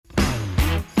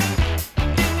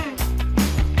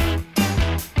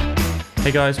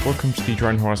Hey guys, welcome to the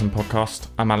Drone Horizon podcast.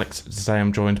 I'm Alex. Today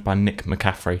I'm joined by Nick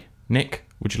McCaffrey. Nick,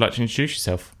 would you like to introduce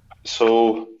yourself?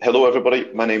 So, hello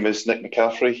everybody. My name is Nick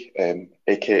McCaffrey,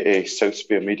 aka South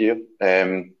Spear Media.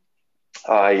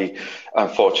 I am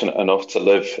fortunate enough to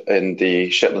live in the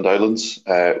Shetland Islands,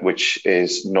 which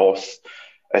is north.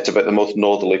 It's about the most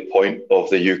northerly point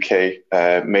of the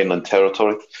UK mainland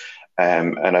territory,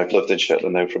 and I've lived in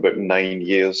Shetland now for about 9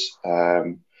 years,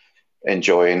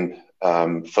 enjoying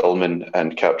filming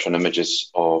and capturing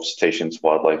images of cetaceans,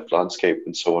 wildlife, landscape,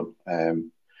 and so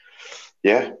on.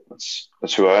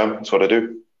 That's who I am. That's what I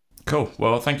do. Cool.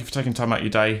 Well, thank you for taking time out of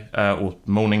your day or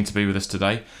morning to be with us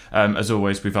today. As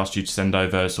always, we've asked you to send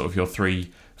over sort of your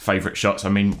three favourite shots. I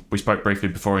mean, we spoke briefly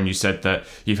before and you said that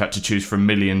you've had to choose from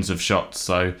millions of shots.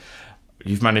 So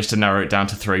you've managed to narrow it down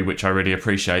to three, which I really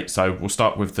appreciate. So we'll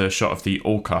start with the shot of the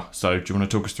orca. So do you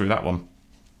want to talk us through that one?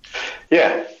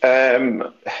 Yeah,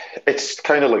 it's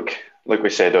kind of like we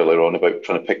said earlier on about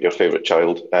trying to pick your favourite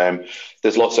child.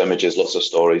 There's lots of images, lots of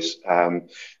stories.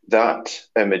 That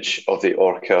image of the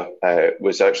orca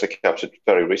was actually captured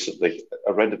very recently,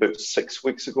 around about 6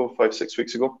 weeks ago, 5, 6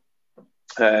 weeks ago.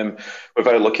 We're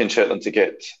very lucky in Shetland to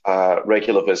get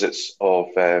regular visits of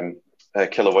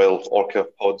killer whale orca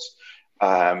pods.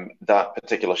 That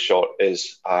particular shot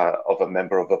is of a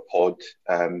member of a pod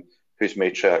whose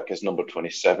matriarch is number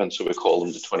 27, so we call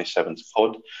them the 27th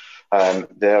pod.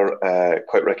 They're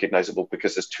quite recognisable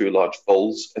because there's two large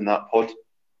bulls in that pod,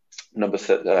 number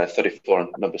 34 and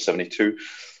number 72.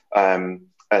 And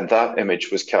that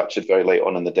image was captured very late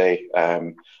on in the day.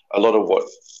 A lot of what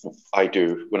I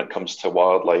do when it comes to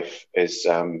wildlife is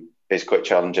quite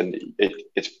challenging.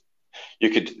 You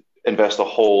could invest a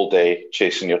whole day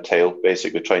chasing your tail,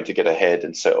 basically trying to get ahead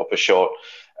and set up a shot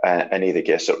and either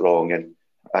guess it wrong.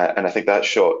 And I think that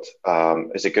shot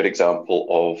is a good example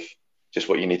of just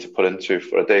what you need to put into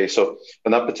for a day. So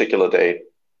on that particular day,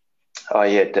 I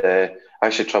had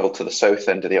actually travelled to the south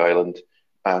end of the island,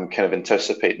 kind of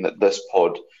anticipating that this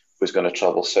pod was going to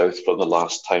travel south from the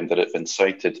last time that it had been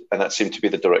sighted. And that seemed to be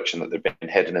the direction that they'd been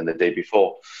heading in the day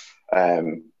before.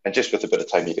 And just with a bit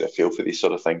of time, you get a feel for these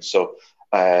sort of things. So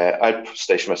I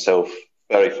stationed myself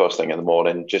very first thing in the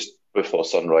morning, just before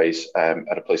sunrise,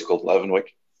 at a place called Leavenwick,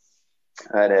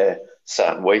 and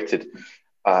sat and waited.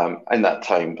 In that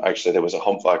time, actually, there was a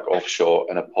humpback offshore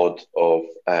and a pod of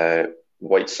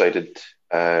white-sided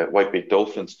white-beaked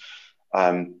dolphins,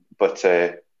 but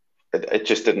it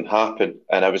just didn't happen.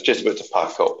 And I was just about to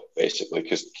pack up, basically,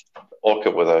 because orca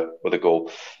with a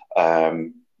goal,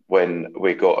 when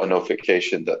we got a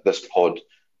notification that this pod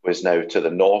was now to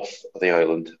the north of the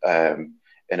island,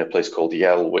 in a place called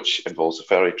Yell, which involves a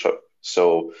ferry trip.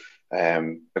 So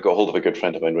I got hold of a good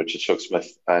friend of mine, Richard Shugsmith,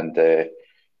 and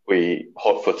we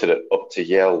hot-footed it up to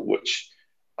Yell, which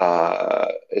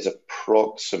is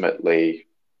approximately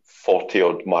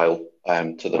 40-odd mile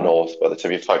to the north by the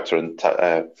time you factor in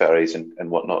ferries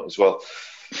and whatnot as well.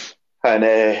 And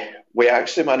we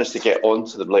actually managed to get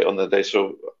onto them late on the day.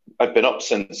 So I've been up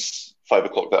since 5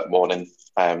 o'clock that morning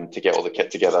to get all the kit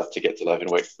together to get to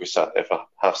Leavenwick. We sat there for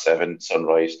 7:30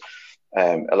 sunrise.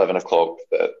 11 o'clock,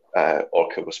 the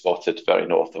orca was spotted very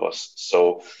north of us.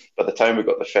 So by the time we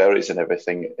got the ferries and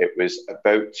everything, it was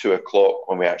about 2 o'clock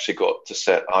when we actually got to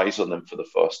set eyes on them for the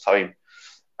first time.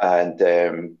 And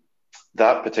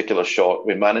that particular shot,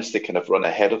 we managed to kind of run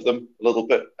ahead of them a little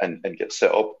bit and get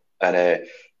set up. And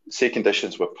sea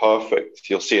conditions were perfect.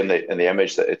 You'll see in the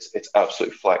image that it's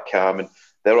absolutely flat calm, and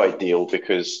they're ideal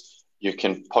because you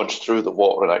can punch through the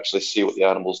water and actually see what the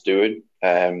animal's doing.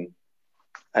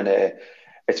 And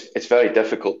it's very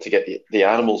difficult to get the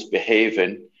animals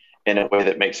behaving in a way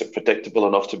that makes it predictable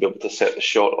enough to be able to set the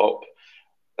shot up.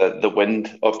 The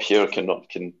wind up here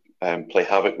can play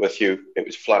havoc with you. It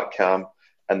was flat calm,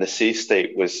 and the sea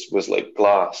state was like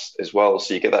glass as well.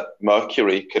 So you get that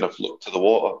mercury kind of look to the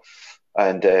water.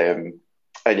 And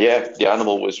yeah, the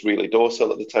animal was really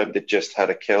docile at the time. They'd just had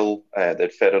a kill.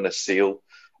 They'd fed on a seal,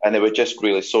 and they were just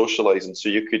really socialising. So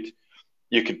you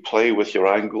could play with your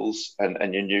angles,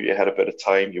 and you knew you had a bit of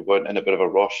time. You weren't in a bit of a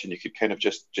rush, and you could kind of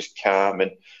just calm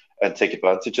and take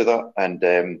advantage of that.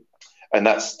 And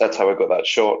that's how I got that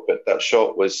shot. But that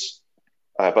shot was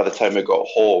by the time we got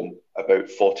home, about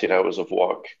 14 hours of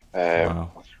work.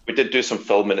 Wow. We did do some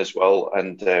filming as well,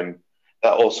 and that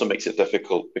also makes it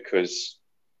difficult because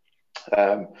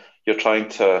you're trying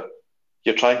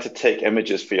to take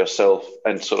images for yourself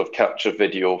and sort of capture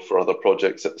video for other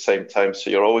projects at the same time. So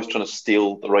you're always trying to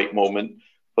steal the right moment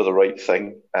for the right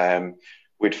thing.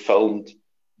 We'd filmed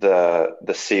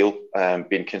the seal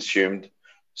being consumed,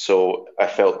 so I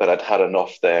felt that I'd had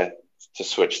enough there to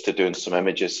switch to doing some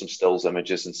images, some stills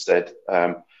images instead.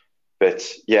 But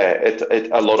yeah, it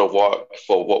a lot of work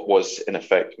for what was in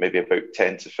effect maybe about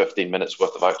 10 to 15 minutes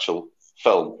worth of actual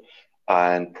film,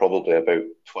 and probably about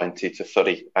 20 to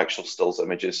 30 actual stills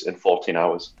images in 14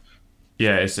 hours.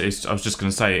 Yeah, it's. I was just going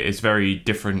to say it's very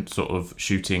different sort of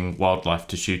shooting wildlife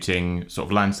to shooting sort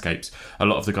of landscapes. A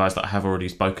lot of the guys that I have already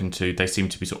spoken to, they seem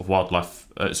to be sort of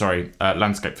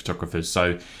landscape photographers.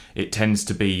 So it tends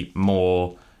to be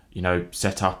more,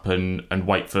 set up and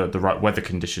wait for the right weather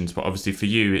conditions. But obviously for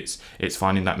you, it's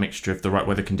finding that mixture of the right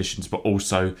weather conditions, but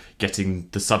also getting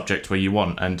the subject where you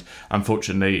want. And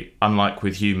unfortunately, unlike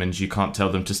with humans, you can't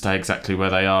tell them to stay exactly where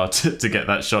they are to get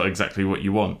that shot exactly what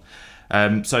you want.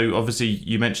 So obviously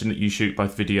you mentioned that you shoot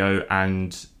both video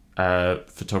and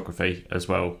photography as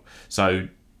well. So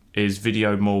is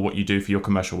video more what you do for your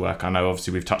commercial work? I know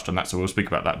obviously we've touched on that, so we'll speak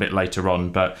about that a bit later on,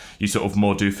 but you sort of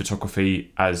more do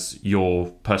photography as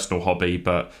your personal hobby,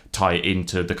 but tie it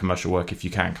into the commercial work if you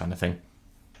can, kind of thing.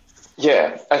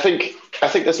 Yeah, I think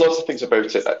there's lots of things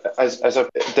about it. As I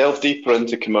delve deeper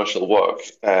into commercial work,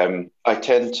 I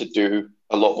tend to do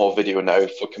a lot more video now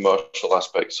for commercial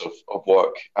aspects of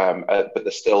work, but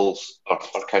the stills are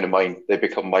kind of mine. They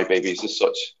become my babies as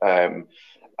such, and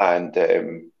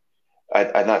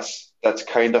that's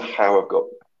kind of how I've got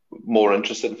more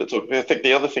interested in photography. I think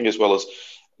the other thing as well is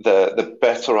the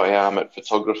better I am at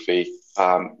photography,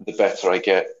 the better I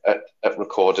get at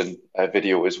recording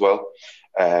video as well.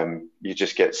 You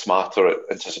just get smarter at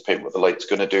anticipating what the light's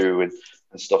going to do and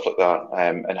stuff like that,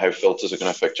 and how filters are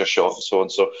going to affect your shot and so on.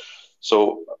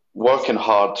 So working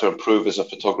hard to improve as a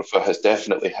photographer has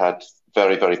definitely had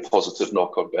very, very positive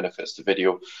knock-on benefits to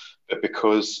video. But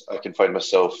because I can find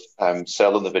myself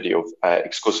selling the video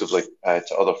exclusively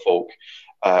to other folk,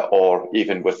 or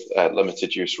even with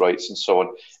limited use rights and so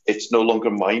on, it's no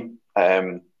longer mine.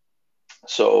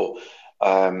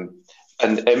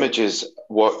 And images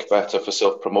work better for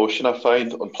self-promotion, I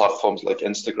find, on platforms like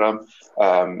Instagram.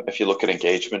 If you look at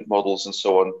engagement models and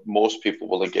so on, most people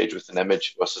will engage with an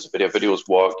image versus a video. Videos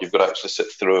work, you've got to actually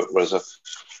sit through it.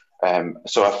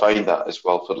 So I find that as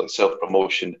well for like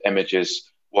self-promotion, images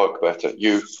work better.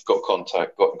 You got in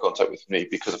contact with me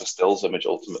because of a stills image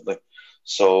ultimately.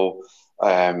 So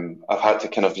I've had to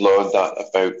kind of learn that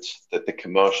about the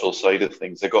commercial side of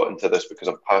things. I got into this because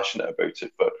I'm passionate about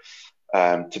it, but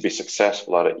to be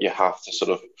successful at it, you have to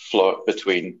sort of flirt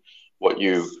between what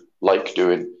you like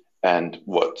doing and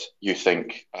what you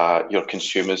think your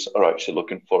consumers are actually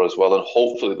looking for as well. And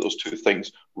hopefully those two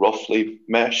things roughly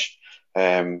mesh.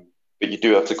 But you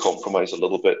do have to compromise a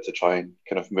little bit to try and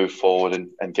kind of move forward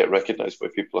and get recognised by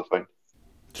people, I find.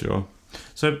 Sure.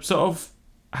 So sort of,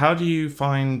 how do you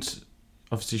find,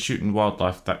 obviously shooting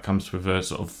wildlife, that comes with a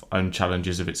sort of own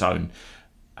challenges of its own.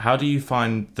 How do you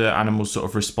find the animals sort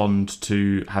of respond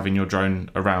to having your drone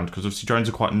around? Because obviously drones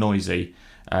are quite noisy.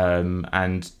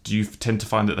 And do you tend to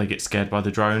find that they get scared by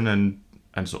the drone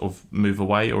and sort of move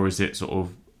away, or is it sort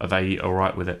of, are they all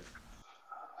right with it?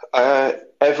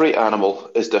 Every animal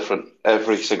is different,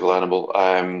 every single animal.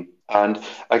 And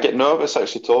I get nervous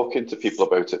actually talking to people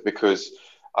about it because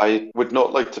I would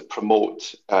not like to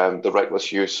promote the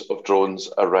reckless use of drones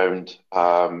around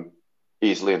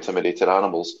easily intimidated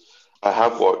animals. I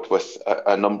have worked with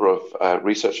a number of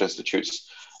research institutes,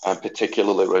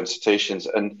 particularly around cetaceans,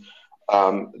 and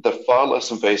they're far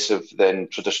less invasive than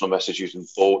traditional methods using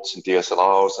boats and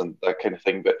DSLRs and that kind of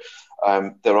thing. But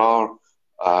there are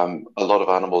a lot of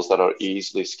animals that are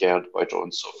easily scared by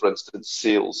drones. So, for instance,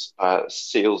 seals.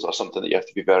 Seals are something that you have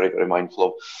to be very, very mindful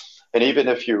of. And even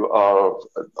if you are,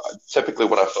 typically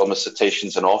what I film is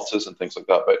cetaceans and otters and things like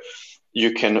that, but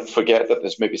you can forget that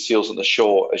there's maybe seals on the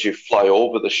shore as you fly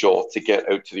over the shore to get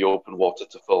out to the open water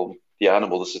to film the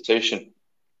animal, the cetacean.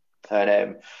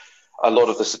 And a lot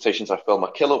of the cetaceans I film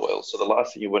are killer whales. So the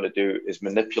last thing you want to do is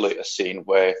manipulate a scene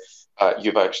where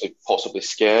you've actually possibly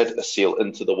scared a seal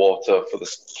into the water for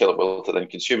the killer whale to then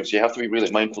consume it. So you have to be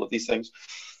really mindful of these things.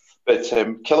 But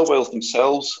killer whales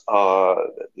themselves are,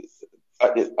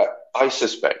 I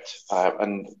suspect,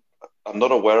 and I'm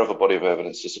not aware of a body of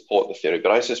evidence to support the theory,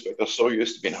 but I suspect they're so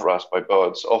used to being harassed by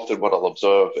birds. Often what I'll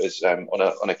observe is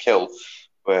on a kill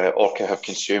where orca have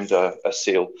consumed a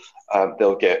seal,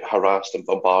 they'll get harassed and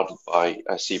bombarded by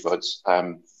seabirds,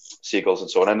 seagulls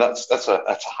and so on. And that's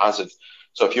a hazard.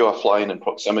 So if you are flying in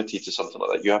proximity to something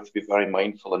like that, you have to be very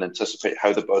mindful and anticipate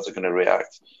how the birds are going to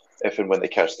react if and when they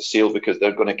catch the seal, because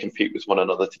they're going to compete with one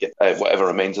another to get whatever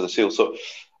remains of the seal. So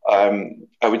I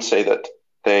would say that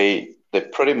they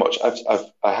pretty much,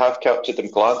 I have captured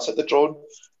them glance at the drone,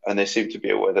 and they seem to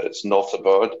be aware that it's not a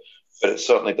bird, but it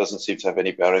certainly doesn't seem to have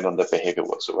any bearing on their behaviour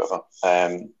whatsoever.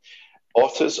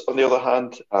 Otters, on the other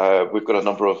hand, we've got a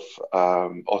number of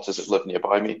otters that live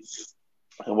nearby me.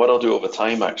 And what I'll do over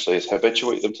time actually is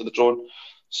habituate them to the drone.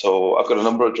 So I've got a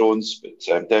number of drones,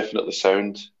 but definitely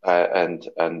sound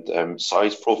and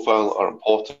size profile are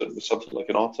important with something like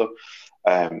an otter.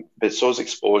 But so is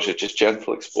exposure, just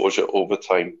gentle exposure over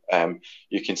time.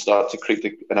 You can start to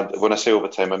create when I say over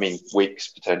time, I mean weeks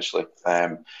potentially.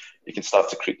 You can start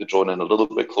to creep the drone in a little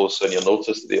bit closer, and you'll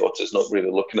notice that the otter's not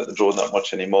really looking at the drone that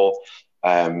much anymore,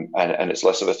 and it's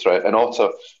less of a threat. An otter,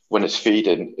 when it's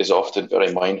feeding, is often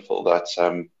very mindful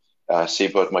that a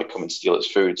seabird might come and steal its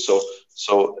food.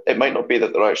 So it might not be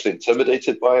that they're actually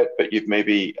intimidated by it, but you've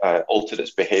maybe altered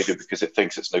its behaviour because it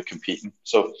thinks it's now competing.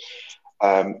 So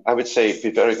I would say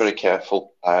be very, very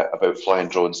careful about flying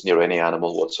drones near any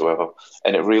animal whatsoever.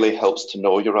 And it really helps to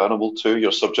know your animal too,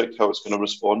 your subject, how it's going to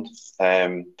respond.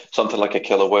 Something like a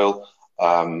killer whale,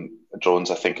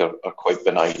 drones I think are quite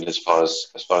benign as far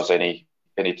as any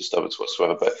disturbance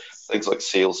whatsoever. But things like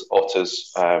seals,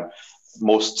 otters,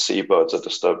 most seabirds are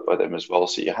disturbed by them as well.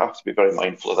 So you have to be very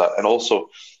mindful of that. And also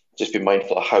just be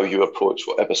mindful of how you approach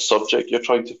whatever subject you're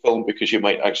trying to film, because you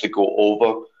might actually go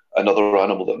over another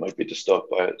animal that might be disturbed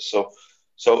by it. So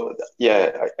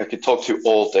yeah, I could talk to you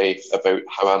all day about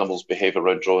how animals behave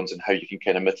around drones and how you can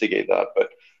kind of mitigate that.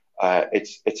 But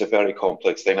it's a very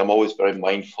complex thing. I'm always very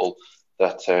mindful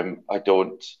that I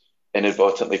don't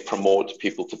inadvertently promote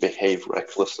people to behave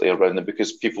recklessly around them,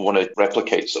 because people want to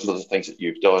replicate some of the things that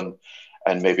you've done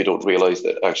and maybe don't realize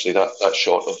that actually that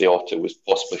shot of the otter was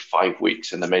possibly 5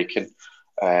 weeks in the making.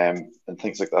 And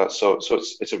things like that. So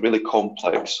it's a really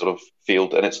complex sort of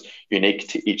field, and it's unique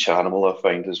to each animal, I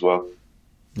find, as well.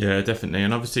 Yeah, definitely.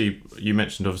 And obviously, you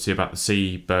mentioned about the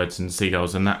seabirds and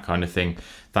seagulls and that kind of thing.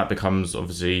 That becomes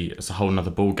it's a whole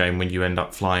nother ball game when you end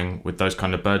up flying with those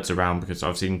kind of birds around, because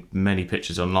I've seen many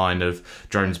pictures online of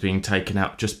drones being taken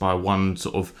out just by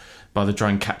by the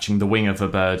drone catching the wing of a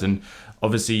bird. And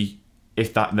obviously,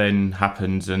 if that then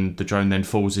happens and the drone then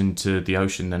falls into the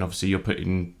ocean, then obviously you're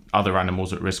putting other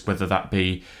animals at risk, whether that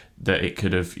be that it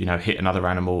could have hit another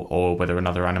animal, or whether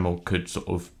another animal could sort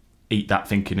of eat that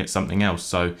thinking it's something else.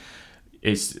 So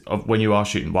it's when you are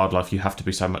shooting wildlife, you have to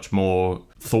be so much more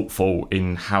thoughtful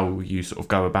in how you sort of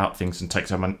go about things and take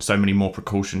so many more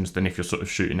precautions than if you're sort of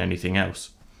shooting anything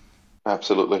else.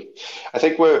 Absolutely. I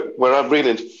think where I'm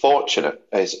really fortunate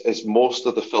is most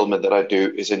of the filming that I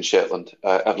do is in Shetland.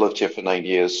 I've lived here for 9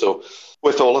 years. So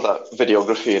with all of that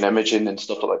videography and imaging and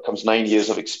stuff like that comes 9 years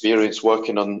of experience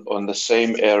working on the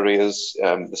same areas,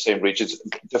 the same regions.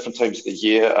 Different times of the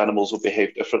year, animals will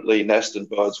behave differently. Nesting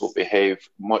birds will behave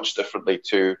much differently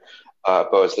to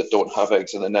birds that don't have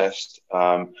eggs in the nest.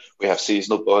 We have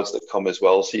seasonal birds that come as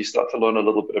well. So you start to learn a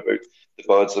little bit about the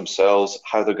birds themselves,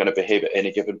 how they're going to behave at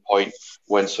any given point,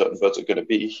 when certain birds are going to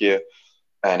be here.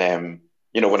 And,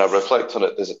 when I reflect on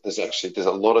it, there's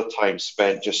a lot of time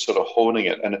spent just sort of honing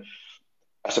it. And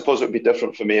I suppose it would be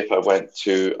different for me if I went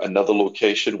to another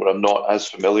location where I'm not as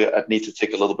familiar. I'd need to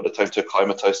take a little bit of time to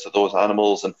acclimatize to those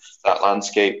animals and that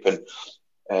landscape, and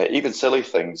even silly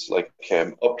things like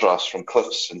updrafts from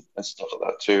cliffs and stuff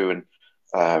like that too.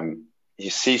 And you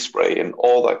sea spray and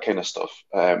all that kind of stuff.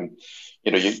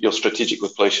 You'll strategically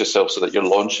place yourself so that you're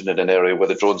launching in an area where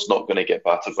the drone's not going to get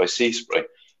battered by sea spray.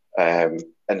 And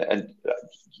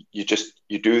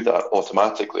you do that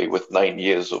automatically with 9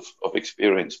 years of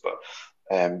experience. But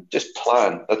just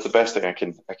plan. That's the best thing I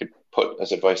can put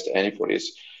as advice to anybody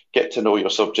is get to know your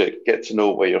subject, get to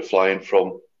know where you're flying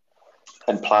from,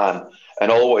 and plan.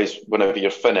 And always, whenever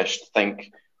you're finished,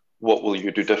 think, what will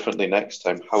you do differently next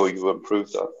time? How will you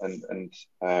improve that? And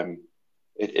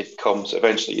it comes,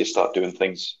 eventually you start doing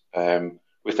things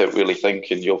without really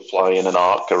thinking. You'll fly in an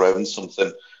arc around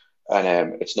something,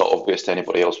 and it's not obvious to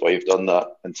anybody else why you've done that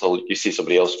until you see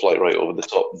somebody else fly right over the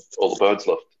top and all the birds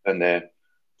left. And it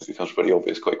becomes pretty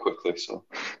obvious quite quickly. So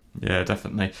yeah,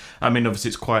 definitely. I mean, obviously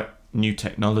it's quite new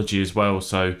technology as well,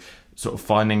 so sort of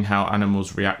finding how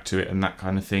animals react to it and that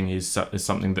kind of thing is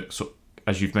something that sort of,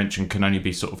 as you've mentioned, can only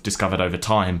be sort of discovered over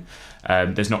time.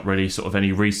 There's not really sort of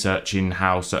any research in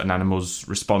how certain animals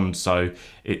respond, so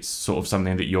it's sort of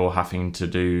something that you're having to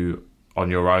do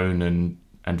on your own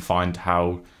and find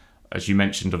how, as you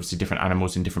mentioned, obviously different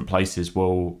animals in different places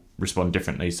will respond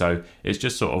differently. So it's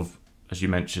just sort of, as you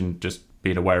mentioned, just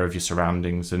being aware of your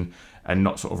surroundings and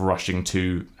not sort of rushing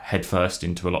to head first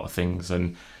into a lot of things,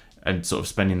 and sort of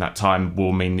spending that time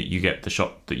will mean that you get the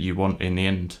shot that you want in the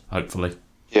end, hopefully.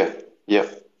 Yeah,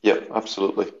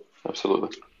 absolutely.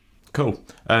 Cool.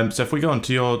 So if we go on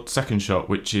to your second shot,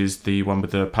 which is the one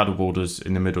with the paddleboarders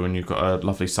in the middle, and you've got a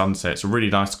lovely sunset. It's a really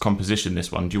nice composition,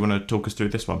 this one. Do you want to talk us through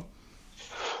this one?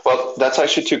 Well, that's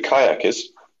actually two kayakers.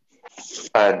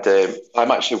 And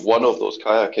I'm actually one of those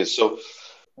kayakers. So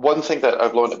one thing that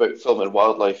I've learned about filming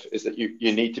wildlife is that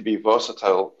you need to be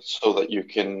versatile so that you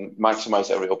can maximize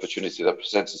every opportunity that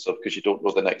presents itself, because you don't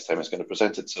know the next time it's going to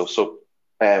present itself. So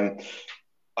um,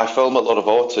 I film a lot of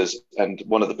otters, and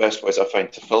one of the best ways I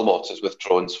find to film otters with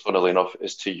drones, funnily enough,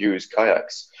 is to use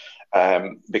kayaks,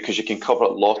 because you can cover a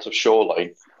lot of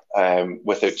shoreline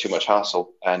without too much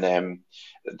hassle. And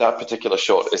that particular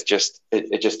shot is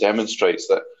it just demonstrates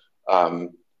that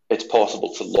it's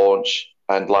possible to launch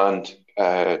and land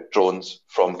drones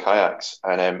from kayaks.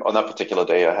 And on that particular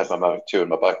day, I had my Mavic 2 in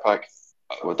my backpack.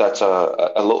 That's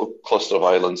a little cluster of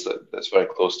islands that's very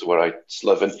close to where I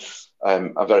live in.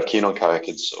 I'm very keen on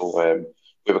kayaking, so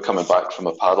we were coming back from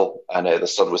a paddle, and the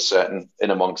sun was setting in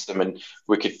amongst them, and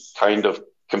we could kind of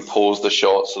compose the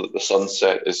shot so that the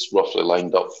sunset is roughly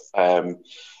lined up. I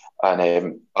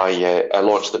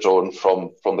launched the drone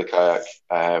from the kayak,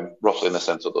 roughly in the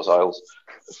centre of those isles,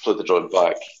 flew the drone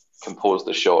back, composed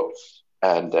the shot,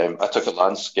 and I took a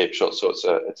landscape shot, so it's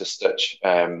a stitch,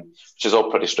 which is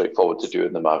all pretty straightforward to do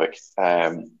in the Mavic.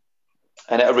 And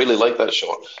I really liked that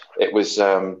shot. It was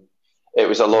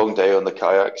a long day on the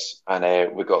kayaks,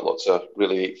 and we got lots of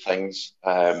really neat things.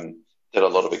 Did a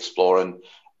lot of exploring,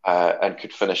 and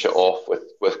could finish it off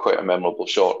with quite a memorable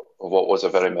shot of what was a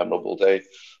very memorable day.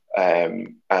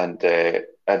 And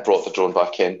brought the drone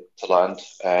back in to land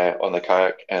on the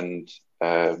kayak, and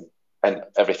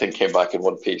everything came back in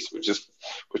one piece, which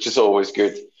is always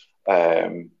good.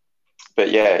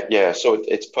 But yeah. So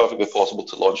it's perfectly possible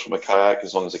to launch from a kayak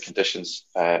as long as the conditions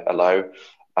allow.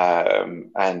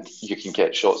 And you can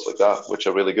get shots like that, which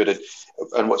are really good.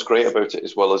 And what's great about it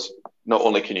as well is not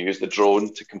only can you use the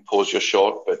drone to compose your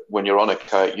shot, but when you're on a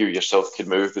kayak, you yourself can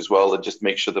move as well and just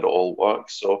make sure that it all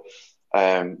works. So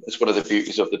it's one of the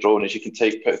beauties of the drone is you can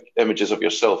take images of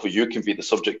yourself where you can be the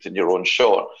subject in your own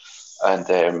shot. And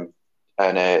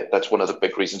that's one of the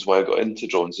big reasons why I got into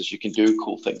drones, is you can do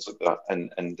cool things like that.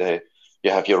 And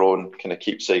you have your own kind of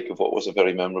keepsake of what was a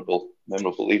very memorable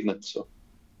evening. So.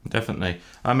 Definitely.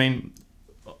 I mean,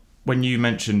 when you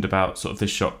mentioned about sort of this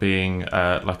shot being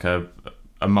like a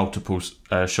multiple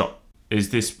shot, is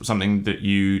this something that do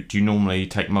you normally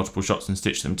take multiple shots and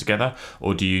stitch them together,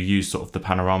 or do you use sort of the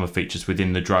panorama features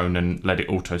within the drone and let it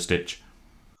auto stitch?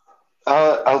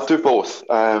 I'll do both.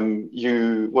 One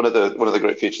of the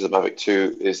great features of Mavic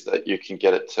 2 is that you can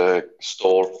get it to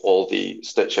store all the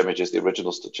stitch images, the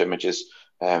original stitch images,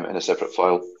 in a separate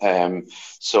file.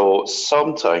 So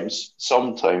sometimes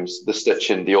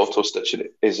the auto stitching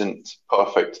isn't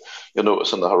perfect. You'll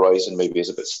notice on the horizon maybe is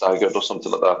a bit staggered or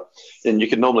something like that. And you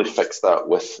can normally fix that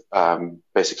with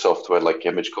basic software like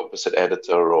Image Composite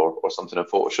Editor or something in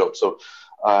Photoshop. So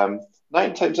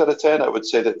 9 times out of 10, I would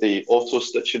say that the auto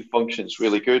stitching function is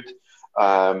really good,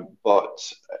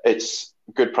 but it's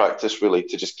good practice really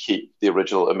to just keep the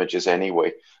original images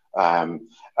anyway. And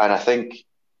I think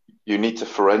you need to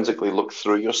forensically look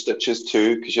through your stitches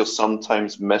too, because you'll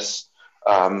sometimes miss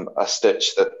a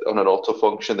stitch that on an auto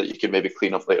function that you can maybe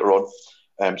clean up later on.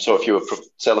 So if you were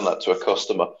selling that to a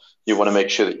customer, you want to make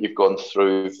sure that you've gone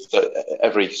through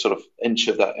every sort of inch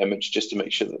of that image just to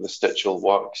make sure that the stitch all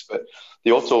works. But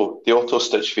the auto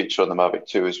stitch feature on the Mavic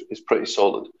 2 is pretty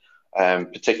solid,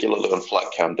 particularly on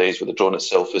flat cam days where the drone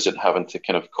itself isn't having to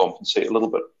kind of compensate a little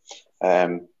bit.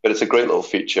 But it's a great little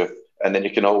feature. And then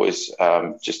you can always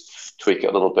just tweak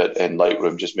it a little bit in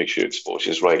Lightroom, just make sure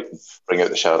exposure is right, and bring out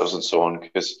the shadows and so on,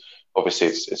 because obviously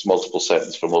it's multiple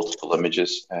settings for multiple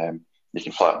images. You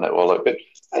can flatten it all out. But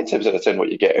 9 times out of 10,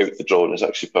 what you get out the drone is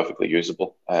actually perfectly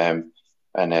usable, and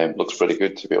looks pretty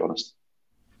good, to be honest.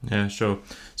 Yeah, sure.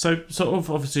 So sort of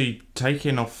obviously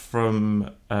taking off from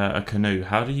a canoe,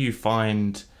 how do you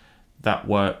find that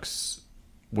works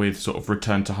with sort of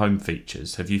return to home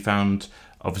features? Have you found,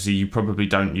 obviously you probably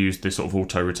don't use this sort of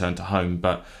auto return to home,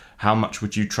 but how much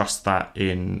would you trust that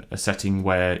in a setting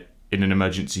where in an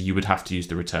emergency you would have to use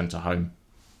the return to home?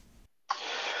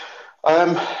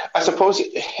 I suppose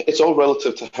it's all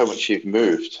relative to how much you've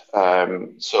moved.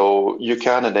 So you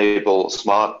can enable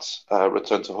smart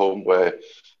return to home where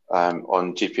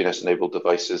on GPS-enabled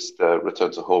devices, the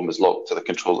return to home is locked to the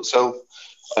control itself,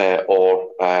 or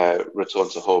return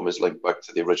to home is linked back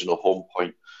to the original home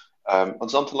point. On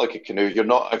something like a canoe, you're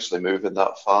not actually moving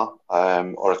that far,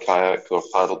 or a kayak or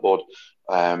paddleboard.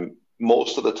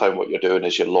 Most of the time what you're doing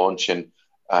is you're launching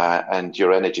and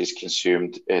your energy is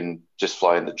consumed in just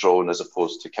flying the drone as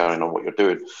opposed to carrying on what you're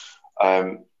doing.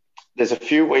 There's a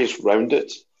few ways around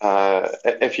it.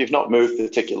 If you've not moved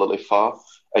particularly far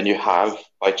and you have,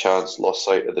 by chance, lost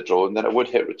sight of the drone, then it would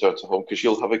hit return to home because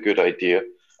you'll have a good idea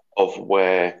of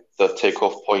where the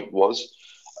takeoff point was.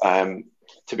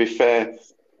 to be fair,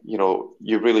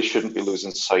 you really shouldn't be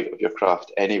losing sight of your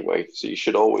craft anyway. So you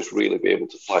should always really be able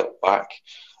to fly it back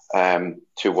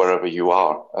to wherever you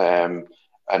are.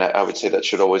 And I would say that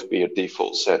should always be your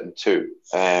default setting too.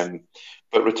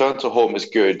 But return to home is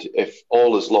good. If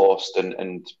all is lost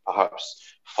and perhaps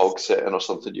fog setting or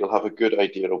something, you'll have a good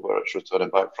idea of where it's returning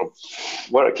back from.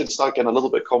 Where it can start getting a little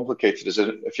bit complicated is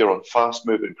if you're on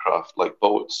fast-moving craft like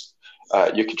boats,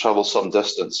 you can travel some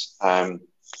distance.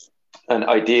 And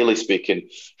ideally speaking,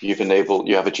 you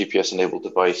have a GPS-enabled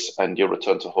device, and your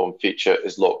return to home feature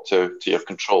is locked to your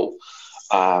control.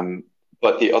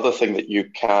 But the other thing that you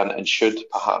can and should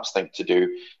perhaps think to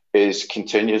do is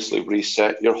continuously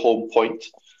reset your home point.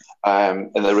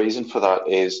 And the reason for that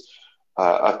is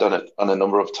I've done it on a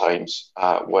number of times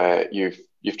where you've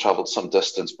traveled some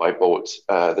distance by boat,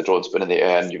 the drone's been in the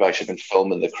air, and you've actually been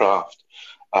filming the craft.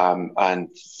 And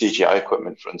DJI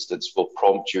equipment, for instance, will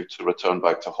prompt you to return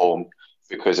back to home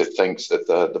because it thinks that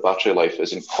the battery life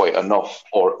isn't quite enough,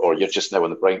 or you're just now on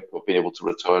the brink of being able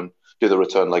to do the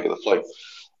return leg of the flight.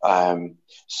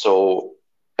 So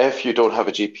if you don't have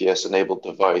a GPS-enabled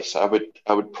device, I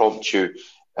would prompt you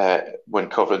when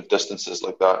covering distances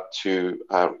like that to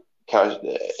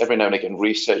every now and again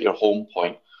reset your home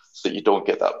point so that you don't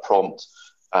get that prompt.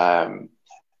 And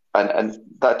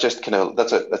that just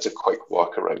that's a quick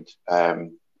workaround.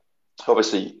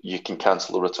 Obviously, you can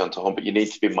cancel the return to home, but you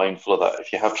need to be mindful of that.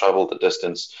 If you have travelled the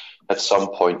distance, at some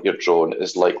point your drone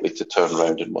is likely to turn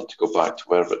around and want to go back to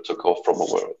wherever it took off from or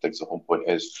wherever it thinks the home point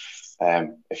is.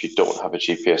 If you don't have a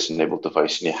GPS-enabled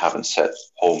device and you haven't set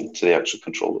home to the actual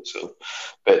control itself.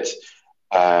 But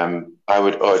I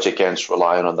would urge against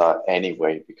relying on that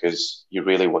anyway, because you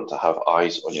really want to have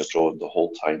eyes on your drone the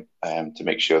whole time to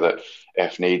make sure that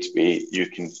if needs be, you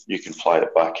can fly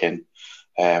it back in.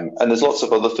 And there's lots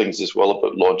of other things as well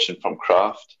about launching from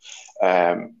craft.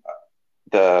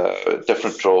 The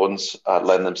different drones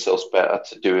lend themselves better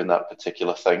to doing that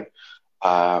particular thing.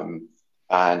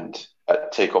 And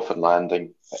at takeoff and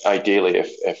landing, ideally,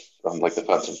 if like the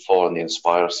Phantom 4 and the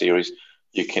Inspire series,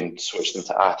 you can switch them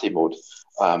to ATI mode.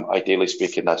 Ideally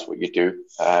speaking, that's what you do.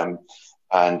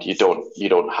 And you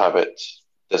don't have it.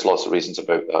 There's lots of reasons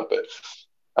about that, but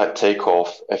at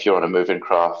takeoff, if you're on a moving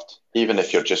craft, even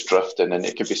if you're just drifting, and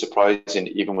it can be surprising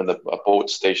even when a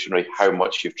boat's stationary how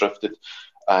much you've drifted.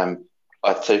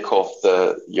 At takeoff,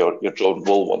 your drone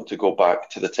will want to go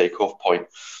back to the takeoff point.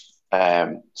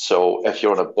 So if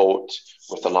you're on a boat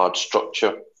with a large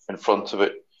structure in front of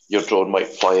it, your drone might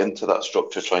fly into that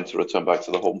structure trying to return back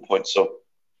to the home point. So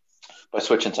by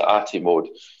switching to ATI mode,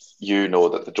 you know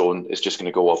that the drone is just going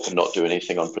to go up and not do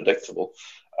anything unpredictable.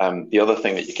 The other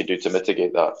thing that you can do to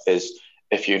mitigate that is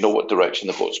if you know what direction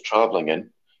the boat's traveling in,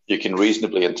 you can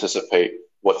reasonably anticipate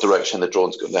what direction the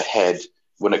drone's going to head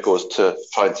when it goes to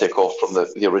try and take off from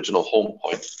the original home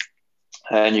point.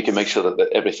 And you can make sure that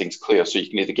everything's clear. So you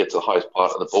can either get to the highest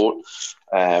part of the boat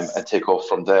and take off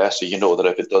from there. So you know that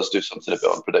if it does do something a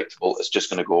bit unpredictable, it's just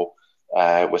going to go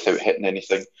without hitting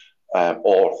anything.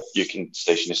 Or you can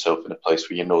station yourself in a place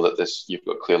where you know that you've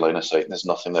got a clear line of sight and there's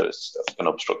nothing that's going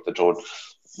to obstruct the drone.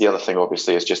 The other thing,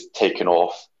 obviously, is just taking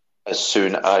off as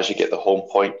soon as you get the home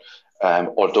point,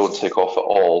 or don't take off at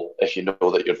all if you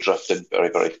know that you're drifting very,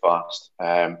 very fast,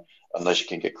 unless you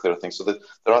can get clear things. So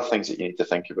there are things that you need to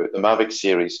think about. The Mavic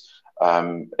series,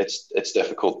 it's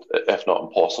difficult, if not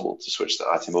impossible, to switch to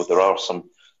ATI mode. There are some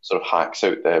sort of hacks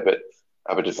out there, but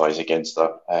I would advise against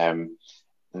that.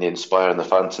 And the Inspire and the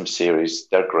Phantom series,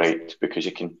 they're great because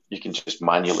you can just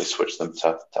manually switch them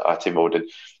to ATI mode, and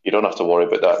you don't have to worry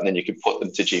about that. And then you can put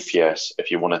them to GPS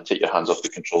if you want to take your hands off the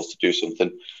controls to do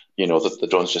something. You know that the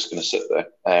drone's just going to sit there.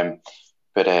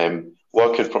 But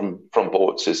working from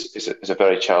boats is a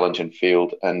very challenging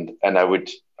field, and I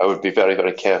would be very,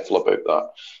 very careful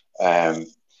about that.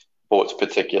 Boats,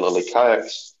 particularly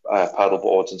kayaks, paddle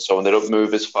boards, and so on, they don't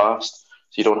move as fast.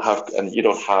 So you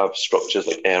don't have structures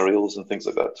like aerials and things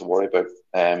like that to worry about.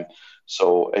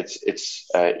 So it's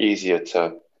easier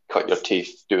to cut your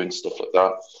teeth doing stuff like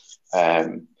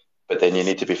that. But then you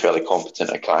need to be fairly competent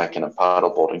at kayaking and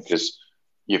paddleboarding because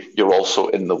you're also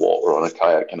in the water on a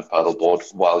kayak and a paddleboard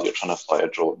while you're trying to fly a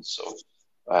drone. So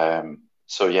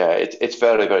yeah, it's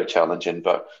very, very challenging,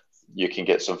 but you can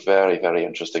get some very, very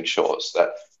interesting shots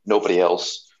that nobody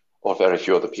else or very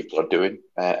few other people are doing.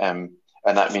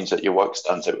 And that means that your work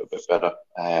stands out a bit better.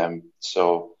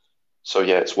 So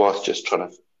yeah, it's worth just trying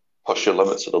to push your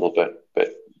limits a little bit,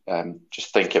 but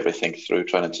just think everything through,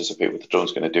 try and anticipate what the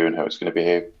drone's going to do and how it's going to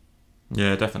behave.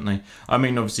 Yeah, definitely. I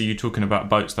mean, obviously, you're talking about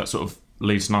boats. That sort of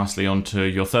leads nicely onto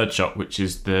your third shot, which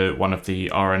is the one of the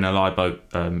RNLI boat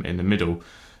in the middle.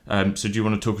 So do you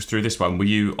want to talk us through this one? Were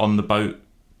you on the boat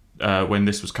when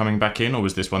this was coming back in, or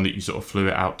was this one that you sort of flew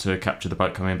it out to capture the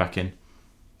boat coming back in?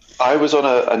 I was on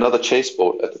another chase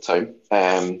boat at the time,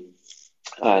 and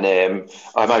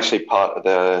I'm actually part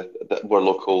of we're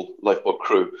local lifeboat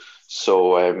crew,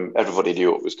 so everybody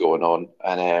knew what was going on,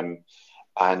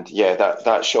 and yeah,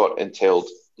 that shot entailed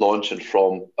launching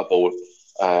from a boat,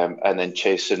 and then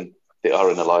chasing the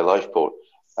RNLI lifeboat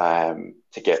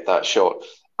to get that shot.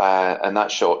 And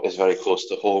that shot is very close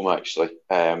to home, actually.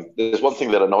 There's one thing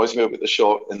that annoys me about the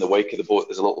shot in the wake of the boat.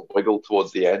 There's a little wiggle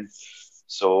towards the end.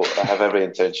 So I have every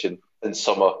intention in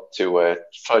summer to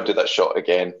try and do that shot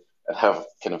again and have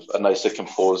kind of a nicely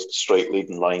composed straight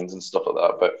leading lines and stuff like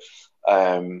that. But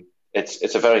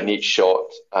it's a very neat shot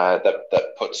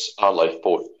that puts our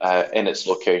lifeboat in its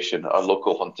location, our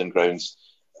local hunting grounds.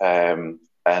 And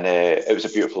it was a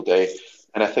beautiful day.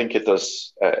 And I think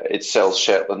it sells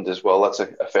Shetland as well. That's a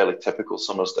fairly typical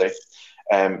summer's day.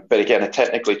 But again, a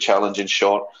technically challenging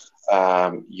shot.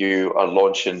 You are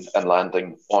launching and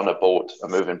landing on a boat, a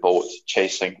moving boat,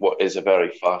 chasing what is a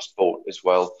very fast boat as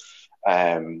well.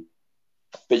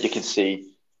 But you can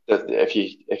see that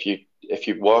if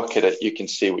you work at it, you can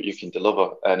see what you can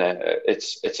deliver, and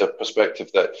it's a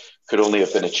perspective that could only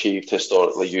have been achieved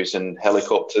historically using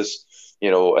helicopters.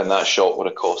 And that shot would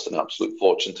have cost an absolute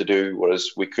fortune to do,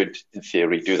 whereas we could, in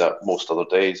theory, do that most other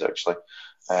days, actually.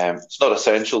 It's not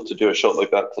essential to do a shot like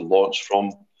that to launch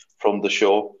from the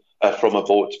shore, from a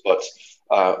boat, but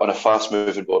on a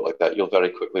fast-moving boat like that, you'll very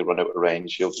quickly run out of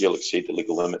range. You'll exceed the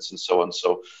legal limits and so on.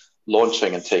 So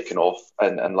launching and taking off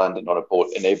and landing on a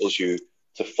boat enables you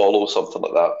to follow something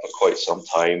like that for quite some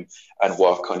time and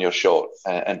work on your shot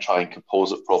and try and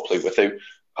compose it properly without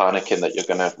panicking that you're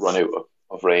going to run out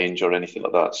of range or anything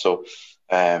like that. So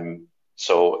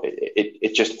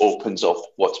it just opens up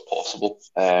what's possible.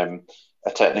 A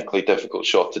technically difficult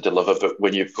shot to deliver, but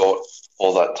when you've got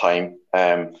all that time,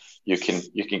 you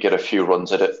can get a few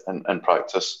runs at it and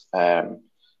practice.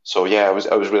 So yeah, I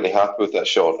was really happy with that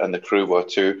shot, and the crew were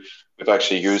too. We've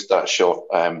actually used that shot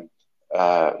on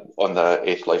the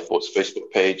 8th Lifeboats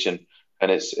Facebook page, and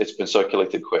it's been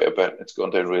circulated quite a bit. It's gone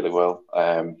down really well,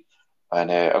 and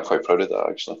I'm quite proud of that,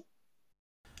 actually.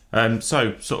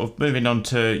 So sort of moving on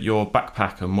to your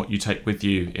backpack and what you take with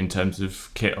you in terms of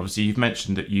kit. Obviously, you've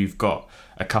mentioned that you've got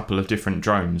a couple of different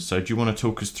drones. So do you want to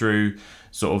talk us through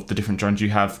sort of the different drones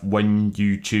you have when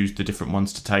you choose the different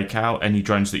ones to take out? Any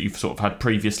drones that you've sort of had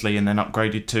previously and then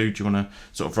upgraded to? Do you want to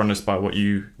sort of run us by what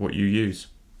you use?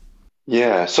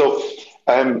 Yeah. So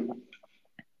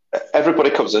everybody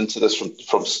comes into this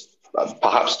from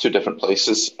perhaps two different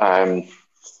places.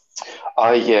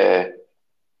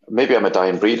 Maybe I'm a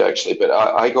dying breed, actually, but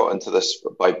I got into this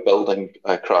by building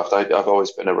craft. I've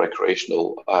always been a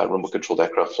recreational remote-controlled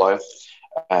aircraft flyer,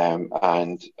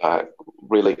 and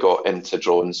really got into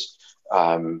drones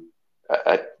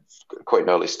at quite an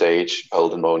early stage,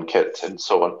 building my own kit and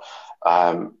so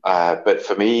on. But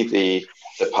for me, the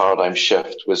paradigm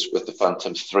shift was with the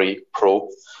Phantom 3 Pro.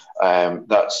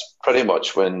 That's pretty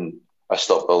much when I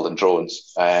stopped building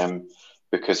drones,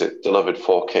 because it delivered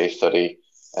 4K 30.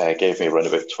 Gave me around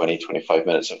about 20-25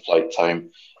 minutes of flight time.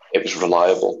 It was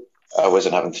reliable. I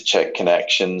wasn't having to check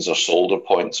connections or solder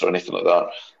points or anything like that.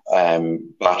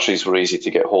 Batteries were easy to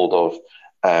get hold of,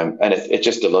 and it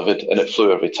just delivered, and it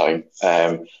flew every time.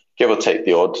 Give or take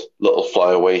the odd little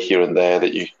flyaway here and there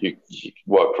that you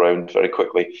work around very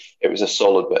quickly. It was a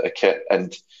solid bit of kit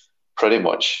and pretty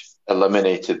much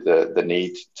eliminated the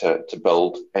need to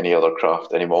build any other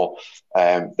craft anymore.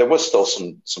 There was still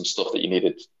some stuff that you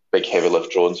needed big heavy lift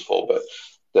drones for, but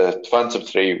the Phantom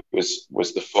 3 was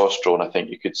the first drone I think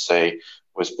you could say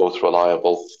was both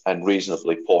reliable and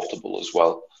reasonably portable as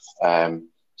well.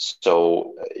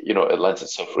 So it lent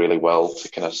itself really well to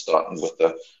kind of starting with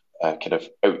the kind of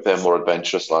out there more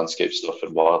adventurous landscape stuff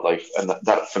and wildlife, and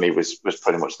that for me was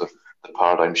pretty much the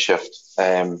paradigm shift.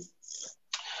 I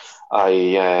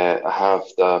have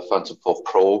the Phantom 4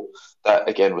 Pro. That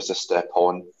again was a step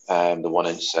on, the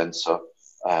 1-inch sensor.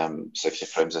 60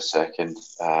 frames a second.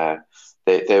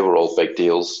 They were all big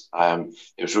deals.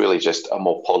 It was really just a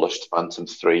more polished Phantom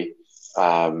 3.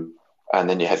 And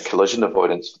then you had collision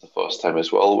avoidance for the first time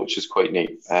as well, which is quite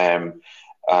neat. The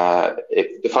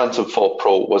Phantom 4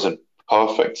 Pro wasn't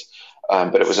perfect,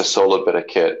 but it was a solid bit of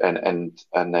kit, and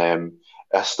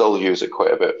I still use it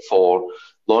quite a bit for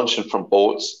launching from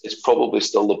boats. It's probably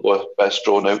still the best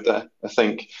drone out there. I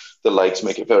think the legs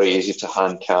make it very easy to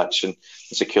hand catch and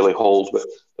securely hold, but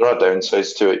there are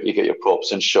downsides to it. You get your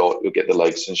props in shot, you'll get the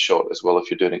legs in shot as well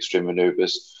if you're doing extreme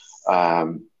maneuvers.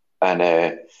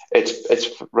 It's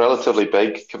relatively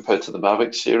big compared to the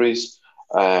Mavic series,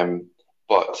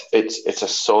 but it's a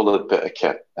solid bit of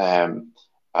kit.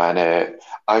 And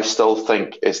I still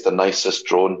think it's the nicest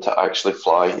drone to actually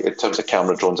fly in terms of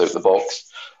camera drones out of the box.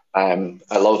 I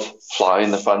love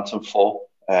flying the Phantom 4.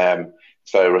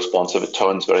 It's very responsive. It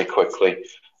turns very quickly,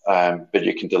 but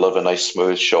you can deliver nice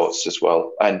smooth shots as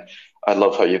well. And I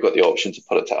love how you've got the option to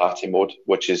put it to ATI mode,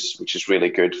 which is really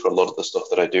good for a lot of the stuff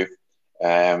that I do.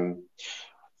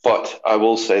 But I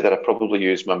will say that I probably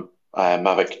use my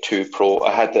Mavic 2 Pro.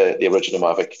 I had the original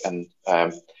Mavic, and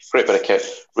great bit of kit,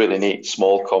 really neat,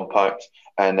 small, compact,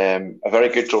 and a very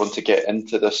good drone to get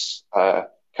into this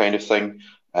kind of thing.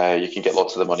 You can get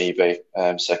lots of them on eBay,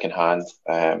 second hand,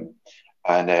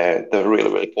 and they're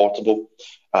really, really portable.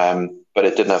 But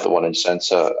it didn't have the 1-inch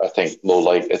sensor. I think low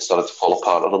light, it started to fall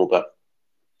apart a little bit.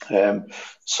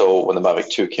 So when the Mavic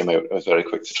 2 came out, I was very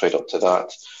quick to trade up to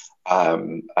that.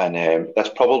 And that's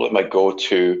probably my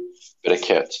go-to bit of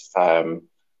kit.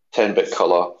 10-bit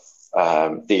color,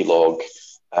 D-Log.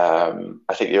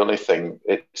 I think the only thing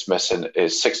it's missing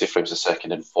is 60 frames a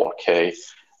second in 4K,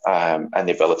 and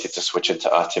the ability to switch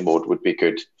into ATI mode would be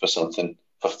good for something,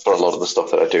 for a lot of the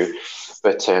stuff that I do.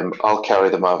 But I'll carry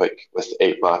the Mavic with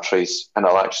 8 batteries, and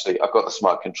I've got the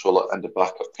smart controller and the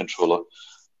backup controller,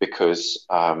 because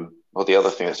the other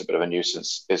thing that's a bit of a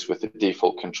nuisance is with the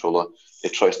default controller,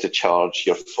 it tries to charge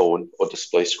your phone or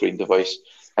display screen device,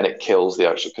 and it kills the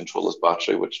actual controller's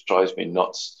battery, which drives me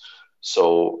nuts.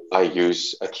 So I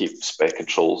keep spare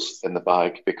controls in the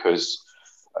bag, because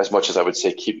as much as I would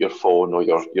say keep your phone or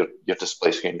your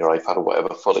display screen, your iPad or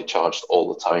whatever, fully charged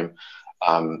all the time,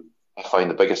 I find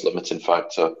the biggest limiting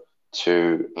factor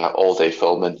to all-day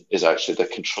filming is actually the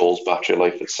control's battery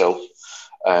life itself.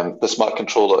 The smart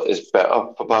controller is better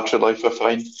for battery life, I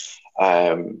find.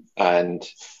 And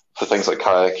for things like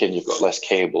kayaking, you've got less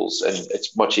cables, and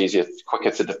it's much easier,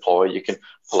 quicker to deploy. You can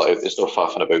pull it out. There's no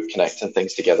faffing about connecting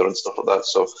things together and stuff like that.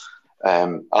 So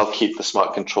I'll keep the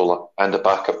smart controller and a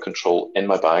backup control in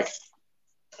my bag.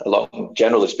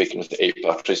 Generally speaking, with the 8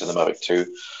 batteries in the Mavic 2.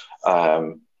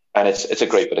 And it's a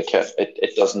great bit of kit.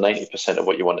 It does 90% of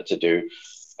what you want it to do.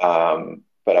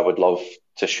 But I would love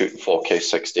to shoot in 4K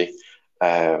 60.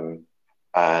 And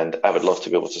I would love to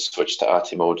be able to switch to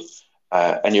ATI mode.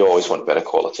 And you always want better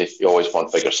quality. You always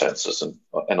want bigger sensors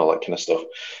and all that kind of stuff.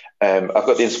 I've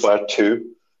got the Inspire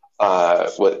 2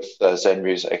 with the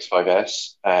Zenmuse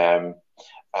X5S,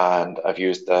 and I've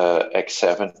used the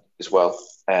X7 as well.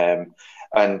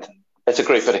 And it's a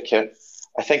great bit of kit.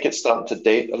 I think it's starting to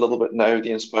date a little bit now,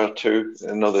 the Inspire 2.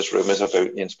 I know there's rumours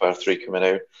about the Inspire 3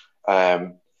 coming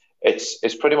out.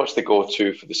 It's pretty much the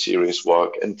go-to for the serious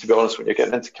work. And to be honest, when you're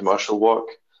getting into commercial work,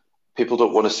 people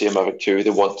don't want to see a Mavic 2. They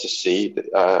want to see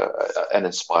an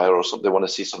Inspire or something. They want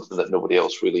to see something that nobody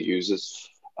else really uses.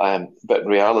 But in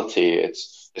reality,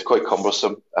 it's quite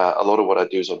cumbersome. A lot of what I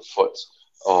do is on foot,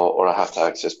 or I have to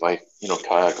access by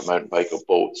kayak or mountain bike or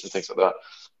boats and things like that.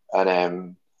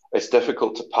 And it's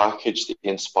difficult to package the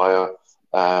Inspire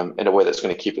in a way that's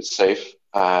going to keep it safe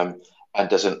and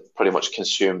doesn't pretty much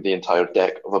consume the entire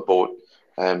deck of a boat.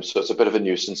 So it's a bit of a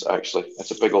nuisance, actually.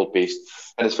 It's a big old beast.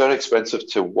 And it's very expensive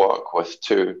to work with,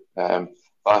 too.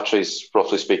 Batteries,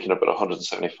 roughly speaking, are about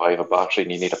 175 a battery,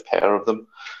 and you need a pair of them.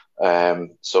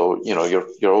 So,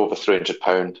 you're over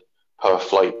 £300 per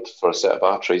flight for a set of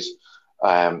batteries.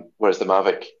 Whereas the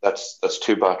Mavic, that's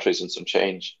 2 batteries and some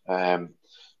change.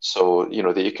 So,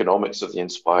 the economics of the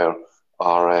Inspire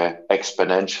are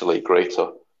exponentially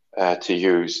greater to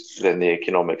use than the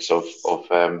economics of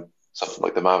something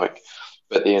like the Mavic.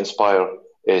 But the Inspire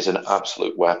is an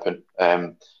absolute weapon.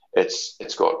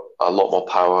 It's got a lot more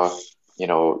power.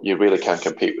 You really can't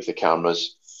compete with the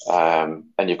cameras, and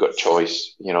you've got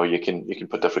choice. You can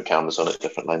put different cameras on it,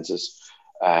 different lenses.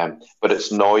 But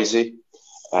it's noisy.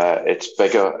 It's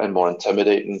bigger and more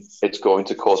intimidating. It's going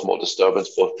to cause more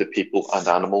disturbance both to people and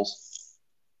animals.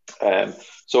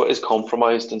 So it is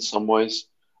compromised in some ways.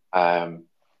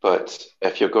 But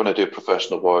if you're going to do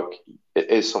professional work, it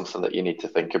is something that you need to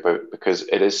think about, because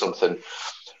it is something,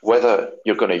 whether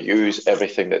you're going to use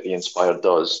everything that the Inspire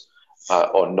does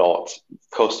or not,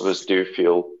 customers do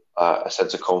feel a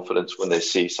sense of confidence when they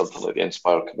see something like the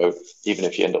Inspire come out, even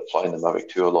if you end up flying the Mavic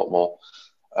 2 a lot more.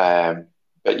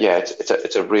 But yeah,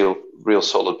 it's a real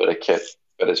solid bit of kit,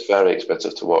 but it's very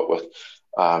expensive to work with,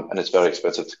 and it's very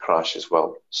expensive to crash as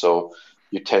well. So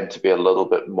you tend to be a little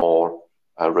bit more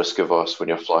risk averse when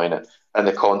you're flying it, and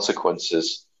the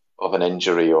consequences of an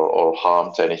injury or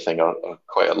harm to anything are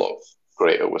quite a lot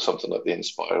greater with something like the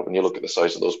Inspire. When you look at the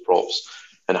size of those props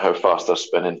and how fast they're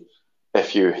spinning,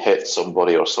 if you hit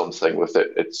somebody or something with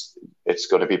it, it's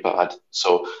going to be bad.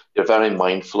 So you're very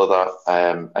mindful of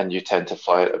that, and you tend to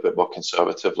fly it a bit more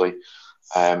conservatively.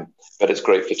 but it's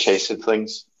great for chasing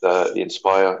things, the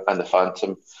Inspire and the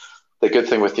Phantom. The good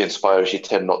thing with the Inspire is you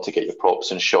tend not to get your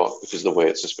props in shot because of the way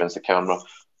it suspends the camera.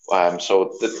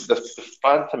 So the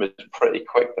Phantom is pretty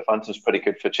quick. The Phantom's pretty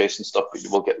good for chasing stuff, but you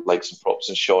will get legs and props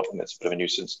in shot, and it's a bit of a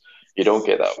nuisance. You don't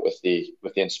get that with the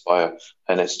Inspire,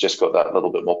 and it's just got that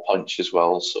little bit more punch as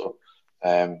well. So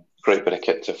great bit of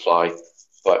kit to fly,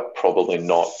 but probably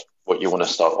not what you want to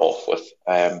start off with.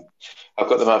 I've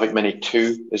got the Mavic Mini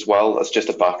 2 as well. That's just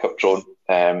a backup drone.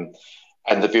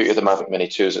 And the beauty of the Mavic Mini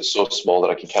 2 is it's so small that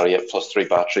I can carry it plus 3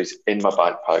 batteries in my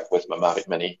backpack with my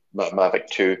Mavic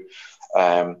 2.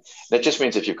 And it just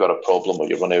means if you've got a problem or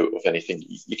you run out of anything,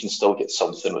 you can still get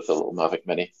something with the little Mavic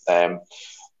Mini.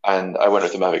 And I went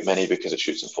with the Mavic Mini because it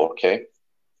shoots in 4K.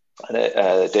 And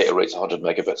the data rate's 100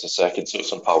 megabits a second, so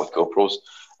it's on par with GoPros.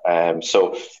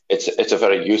 So it's a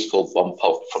very useful bump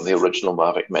up from the original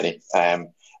Mavic Mini. And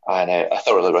I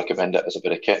thoroughly recommend it as a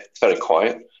bit of kit. It's very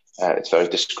quiet. It's very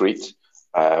discreet.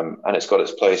 And it's got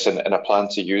its place. And I plan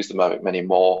to use the Mavic Mini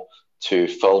more to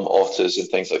film otters and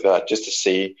things like that, just to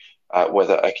see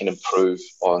whether I can improve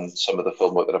on some of the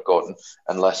film work that I've gotten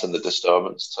and lessen the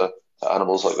disturbance to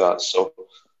animals like that. So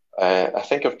I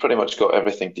think I've pretty much got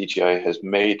everything DJI has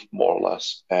made, more or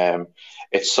less.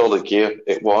 It's solid gear.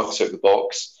 It works out the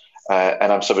box.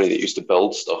 And I'm somebody that used to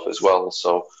build stuff as well.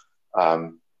 So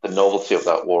the novelty of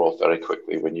that wore off very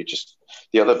quickly when you just...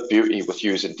 The other beauty with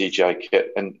using DJI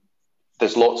kit, and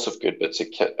there's lots of good bits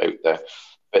of kit out there,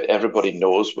 but everybody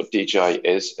knows what DJI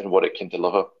is and what it can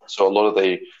deliver. So a lot of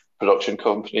the production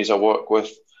companies I work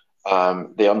with,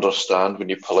 they understand when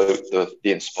you pull out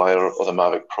the Inspire or the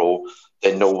Mavic Pro,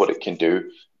 they know what it can do.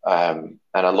 And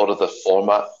a lot of the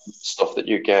format stuff that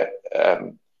you get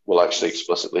will actually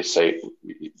explicitly say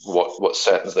what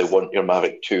settings they want your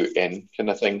Mavic 2 in, kind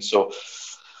of thing. So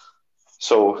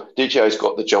DJI's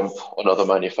got the jump on other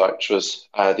manufacturers.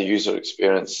 The user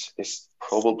experience is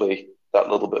probably that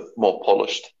little bit more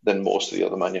polished than most of the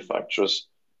other manufacturers.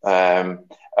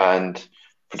 And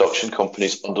production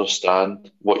companies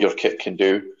understand what your kit can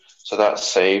do. So that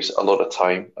saves a lot of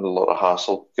time and a lot of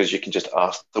hassle, because you can just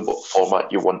ask them what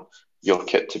format you want your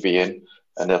kit to be in,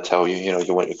 and they'll tell you,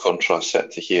 you want your contrast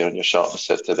set to here and your sharpness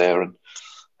set to there.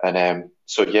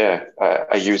 So yeah,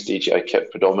 I use DJI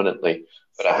kit predominantly,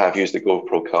 but I have used the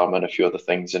GoPro Karma and a few other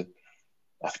things, and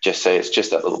I would just say it's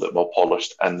just that little bit more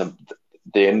polished, and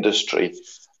the industry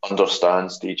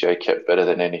understands DJI kit better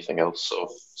than anything else.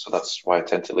 So that's why I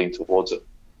tend to lean towards it.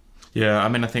 Yeah, I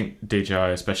mean, I think DJI,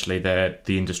 especially, they're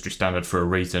the industry standard for a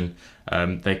reason.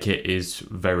 Their kit is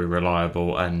very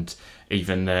reliable, and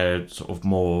even their sort of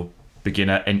more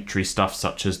beginner entry stuff,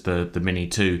 such as the Mini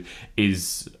 2,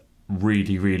 is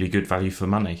really, really good value for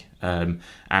money.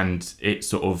 And it's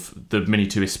sort of, the Mini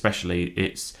 2 especially,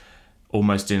 it's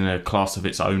almost in a class of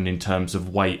its own in terms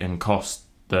of weight and cost,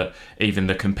 that even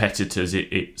the competitors,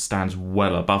 it stands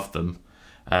well above them.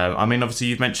 I mean, obviously,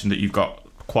 you've mentioned that you've got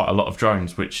quite a lot of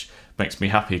drones, which makes me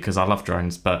happy because I love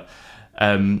drones, but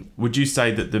would you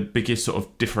say that the biggest sort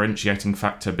of differentiating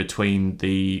factor between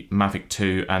the Mavic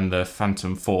 2 and the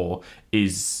Phantom 4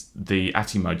 is the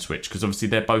ATI mode switch? Because obviously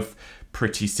they're both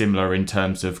pretty similar in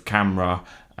terms of camera,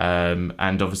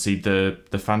 and obviously the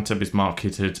Phantom is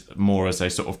marketed more as a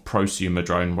sort of prosumer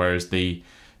drone, whereas the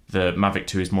Mavic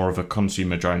 2 is more of a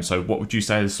consumer drone. So what would you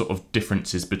say are the sort of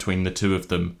differences between the two of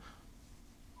them?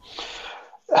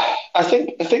 I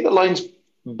think the lines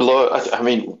blur. I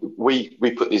mean, we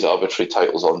put these arbitrary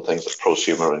titles on things like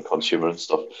prosumer and consumer and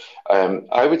stuff.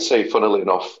 I would say, funnily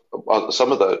enough,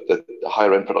 some of the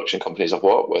higher end production companies I've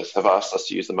worked with have asked us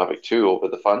to use the Mavic 2 over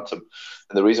the Phantom,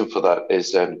 and the reason for that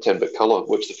is 10-bit color,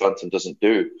 which the Phantom doesn't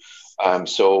do.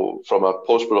 So from a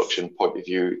post-production point of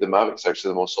view, the Mavic's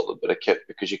actually the most solid bit of kit,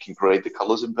 because you can grade the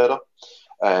colors in better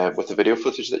with the video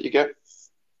footage that you get.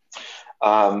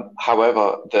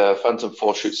 However, the Phantom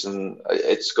 4 shoots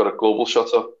it's got a global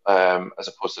shutter as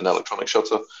opposed to an electronic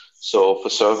shutter. So for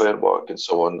surveying work and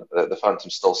so on, the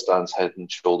Phantom still stands head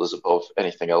and shoulders above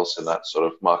anything else in that sort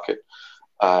of market.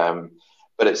 But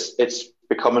it's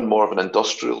becoming more of an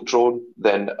industrial drone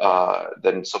than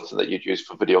something that you'd use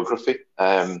for videography.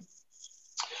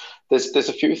 There's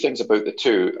a few things about the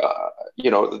two.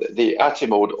 The ATI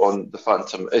mode on the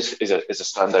Phantom is a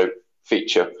standout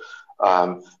feature,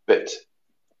 but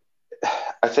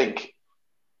I think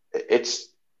it's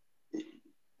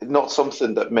not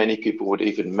something that many people would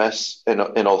even miss, in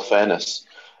all fairness.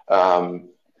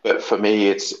 But for me,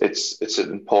 it's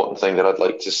an important thing that I'd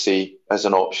like to see as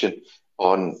an option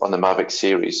on the Mavic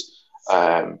series.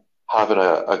 Having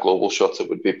a global shutter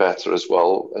would be better as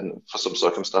well, and for some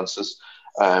circumstances.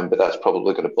 But that's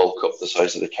probably going to bulk up the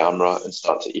size of the camera and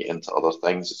start to eat into other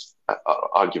things.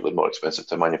 arguably more expensive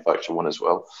to manufacture one as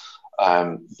well.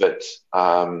 But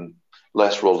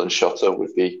less rolling shutter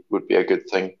would be a good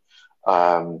thing.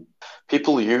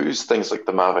 People use things like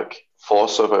the Mavic for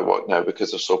survey work now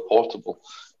because they're so portable.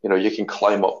 You can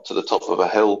climb up to the top of a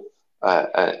hill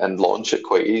and launch it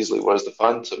quite easily, whereas the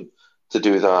Phantom, to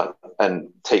do that and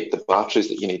take the batteries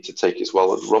that you need to take as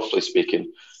well, and roughly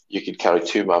speaking, you could carry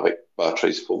 2 Mavic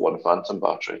batteries for 1 Phantom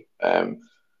battery.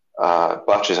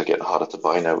 Batteries are getting harder to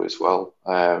buy now as well.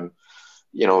 The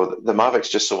Mavic's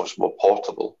just so much more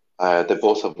portable. They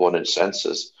both have 1-inch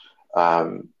sensors.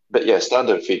 But yeah,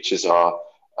 standard features are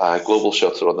global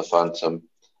shutter on the Phantom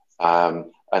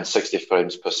and 60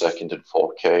 frames per second in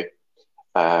 4K.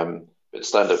 But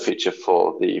standard feature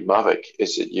for the Mavic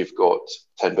is that you've got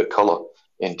 10-bit color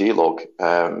in D-Log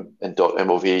in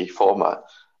 .mov format.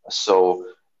 So,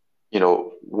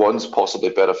 one's possibly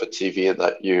better for TV in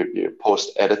that your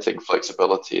post-editing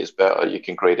flexibility is better. You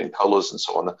can grade in colors and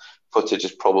so on. The footage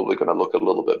is probably going to look a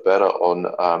little bit better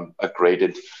on a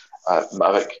graded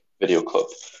Mavic video clip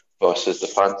versus the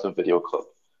Phantom video clip.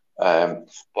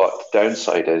 But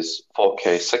downside is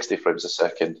 4K 60 frames a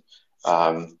second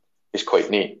is quite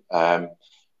neat.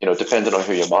 Depending on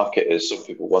who your market is, some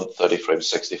people want 30 frames,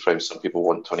 60 frames, some people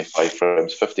want 25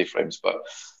 frames, 50 frames, but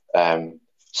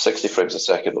 60 frames a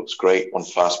second looks great on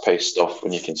fast-paced stuff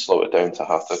when you can slow it down to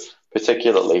half,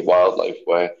 particularly wildlife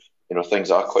where things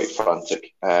are quite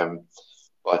frantic.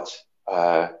 But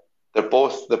they're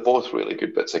both really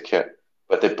good bits of kit,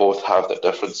 but they both have their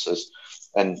differences.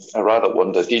 And I rather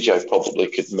wonder, DJI probably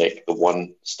could make the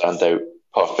one standout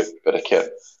perfect bit of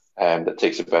kit that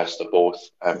takes the best of both.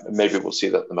 Maybe we'll see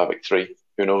that in the Mavic 3.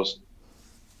 Who knows?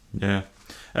 Yeah.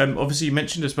 Obviously, you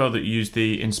mentioned as well that you use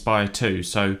the Inspire 2.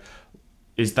 So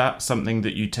is that something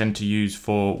that you tend to use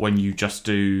for when you just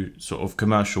do sort of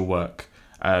commercial work?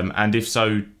 And if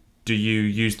so, do you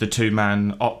use the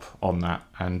 2-man op on that?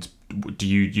 And do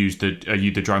you use are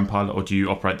you the drone pilot, or do you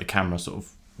operate the camera? Sort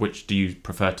of, which do you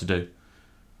prefer to do?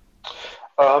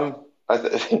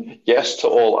 Yes to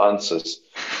all answers.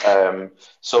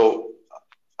 So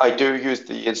I do use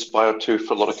the Inspire 2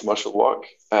 for a lot of commercial work.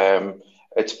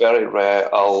 It's very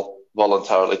rare I'll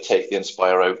voluntarily take the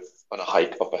Inspire out on a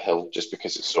hike up a hill just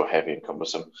because it's so heavy and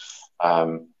cumbersome.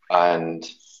 And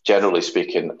generally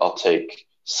speaking, I'll take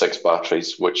 6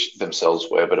 batteries, which themselves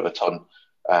weigh a bit of a ton.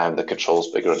 The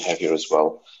control's bigger and heavier as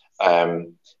well.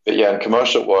 But yeah, in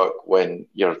commercial work, when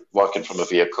you're working from a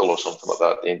vehicle or something like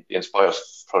that, the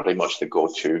Inspire's pretty much the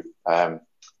go-to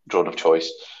drone of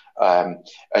choice. And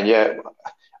yeah,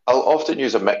 I'll often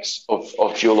use a mix of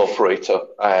dual operator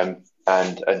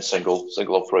and single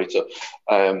operator.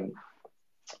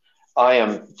 I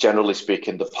am, generally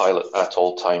speaking, the pilot at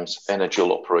all times in a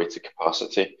dual operator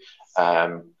capacity.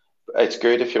 It's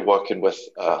good if you're working with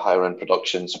higher end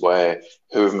productions where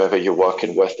whomever you're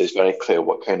working with is very clear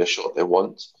what kind of shot they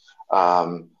want.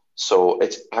 So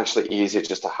it's actually easier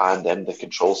just to hand in the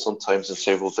control sometimes and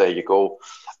say, well, there you go.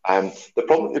 The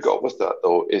problem you've got with that,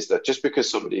 though, is that just because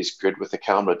somebody's good with the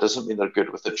camera doesn't mean they're good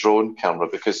with the drone camera,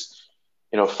 because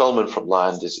filming from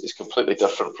land is completely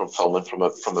different from filming from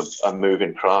a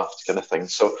moving craft kind of thing.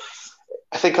 So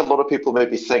I think a lot of people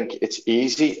maybe think it's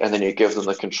easy, and then you give them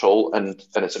the control, and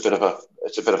it's a bit of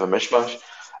a mishmash.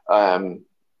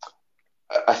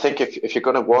 I think if you're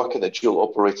going to work in a dual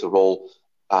operator role,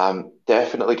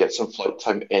 definitely get some flight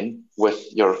time in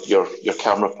with your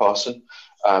camera person,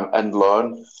 and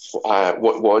learn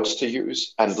what WADs to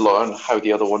use, and learn how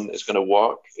the other one is going to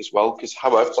work as well. Because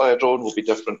how I fly a drone will be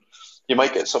different. You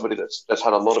might get somebody that's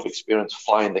had a lot of experience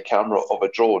flying the camera of a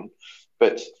drone,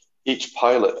 but each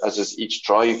pilot, as is each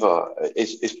driver,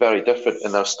 is very different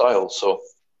in their style. So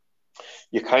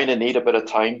you kind of need a bit of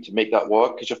time to make that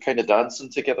work, because you're kind of dancing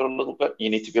together a little bit.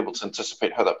 You need to be able to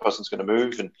anticipate how that person's going to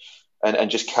move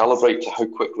and just calibrate to how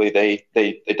quickly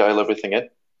they dial everything in.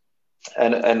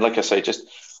 And like I say, just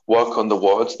work on the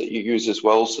words that you use as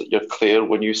well, so that you're clear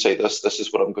when you say this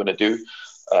is what I'm going to do.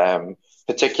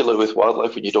 Particularly with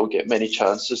wildlife, when you don't get many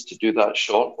chances to do that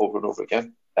shot over and over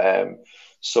again.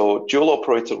 So dual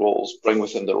operator roles bring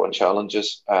within their own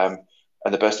challenges. And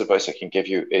the best advice I can give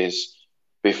you is,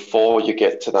 before you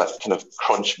get to that kind of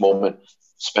crunch moment,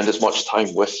 spend as much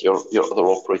time with your other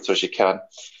operator as you can. And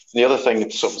the other thing,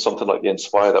 something like the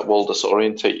Inspire, that will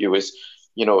disorientate you is,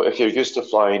 if you're used to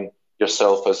flying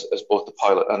yourself as both the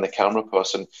pilot and the camera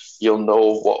person, you'll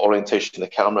know what orientation the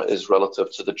camera is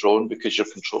relative to the drone, because you're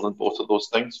controlling both of those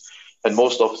things. And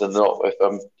most often than not,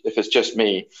 if it's just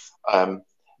me,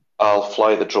 I'll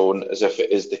fly the drone as if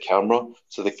it is the camera.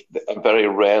 So I'm very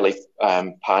rarely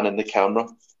panning the camera.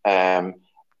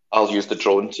 I'll use the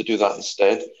drone to do that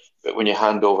instead. but when you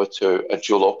hand over to a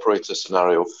dual operator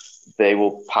scenario, they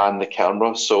will pan the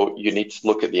camera. So you need to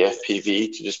look at the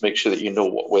FPV to just make sure that you know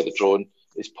what way the drone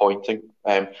is pointing.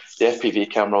 The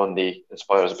FPV camera on the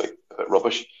Inspire is a bit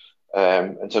rubbish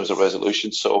in terms of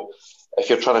resolution. So if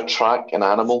you're trying to track an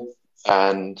animal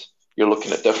and you're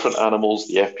looking at different animals,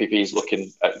 the FPV is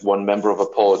looking at one member of a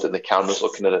pod and the camera's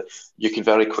looking at it, you can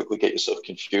very quickly get yourself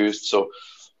confused.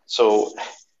 So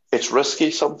it's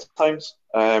risky sometimes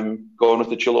going with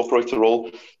the dual operator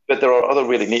role, but there are other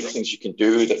really neat things you can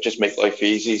do that just make life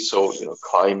easy. So,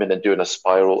 climbing and doing a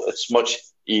spiral, it's much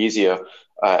easier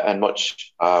and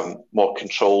much more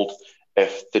controlled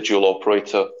if the dual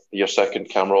operator, your second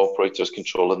camera operator, is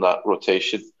controlling that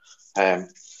rotation.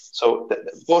 So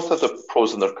both have the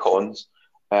pros and their cons,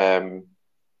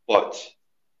 but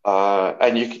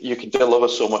you can deliver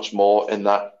so much more in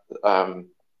that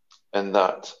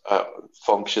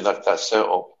function, that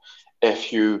setup,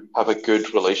 if you have a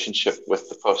good relationship with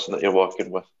the person that you're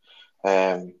working with,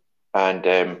 and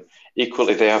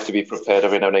equally they have to be prepared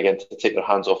every now and again to take their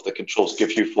hands off the controls,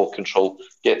 give you full control,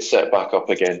 get set back up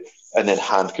again, and then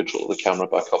hand control the camera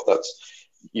back up.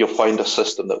 You'll find a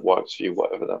system that works for you,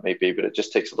 whatever that may be, but it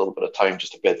just takes a little bit of time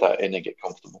just to bed that in and get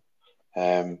comfortable.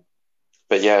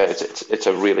 But yeah, it's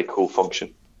a really cool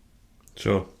function.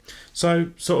 Sure. So,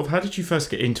 sort of, how did you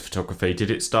first get into photography? Did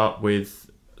it start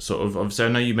with obviously, I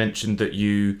know you mentioned that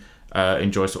you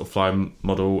enjoy sort of flying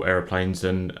model aeroplanes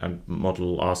and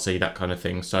model RC, that kind of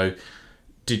thing. So,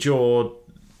 did your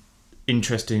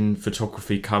interest in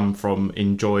photography come from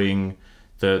enjoying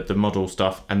the model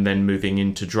stuff and then moving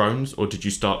into drones, or did you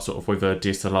start sort of with a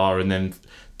DSLR and then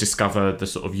discover the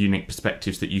sort of unique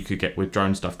perspectives that you could get with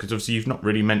drone stuff? Because obviously you've not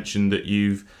really mentioned that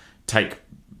you've take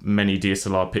many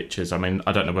DSLR pictures. I mean,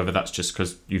 I don't know whether that's just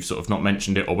because you've sort of not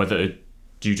mentioned it, or whether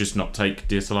do you just not take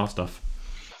DSLR stuff?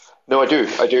 No, I do.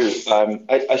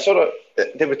 I sort of,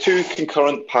 there were two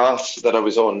concurrent paths that I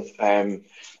was on.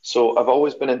 So I've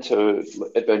always been into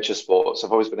adventure sports.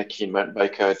 I've always been a keen mountain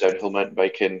biker, downhill mountain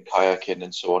biking, kayaking,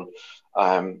 and so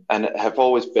on. And have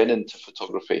always been into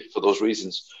photography for those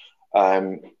reasons.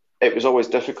 It was always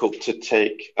difficult to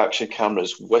take action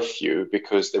cameras with you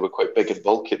because they were quite big and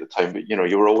bulky at the time. But,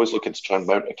 you were always looking to try and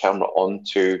mount a camera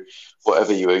onto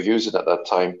whatever you were using at that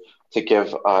time to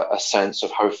give a sense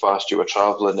of how fast you were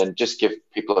traveling and just give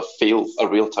people a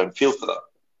real-time feel for that.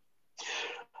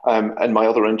 And my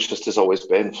other interest has always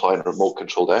been flying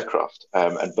remote-controlled aircraft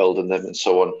and building them and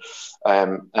so on.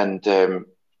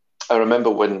 I remember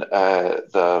when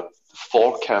the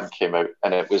 4Cam came out,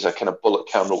 and it was a kind of bullet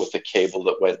camera with a cable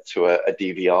that went to a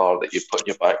DVR that you put in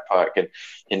your backpack, and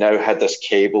you now had this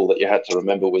cable that you had to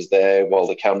remember was there while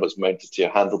the camera was mounted to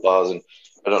your handlebars, and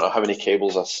I don't know how many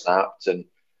cables I snapped, and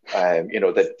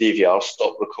the DVR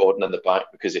stopped recording in the back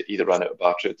because it either ran out of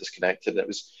battery or disconnected.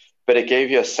 But it gave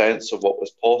you a sense of what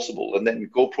was possible. And then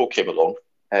GoPro came along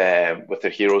with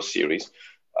their Hero series,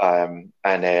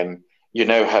 and you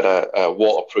now had a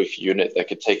waterproof unit that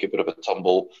could take a bit of a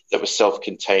tumble, that was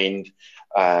self-contained,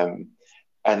 and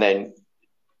then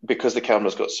because the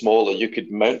cameras got smaller, you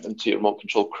could mount them to your remote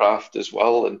control craft as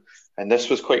well, and this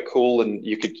was quite cool. And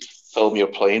you could film your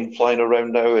plane flying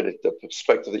around now in a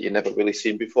perspective that you never really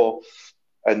seen before.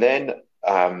 And then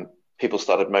people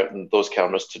started mounting those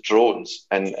cameras to drones,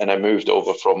 and I moved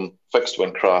over from fixed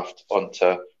wing craft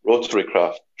onto rotary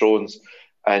craft drones.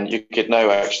 And you could now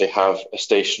actually have a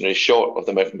stationary shot of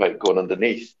the mountain bike going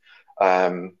underneath.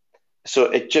 So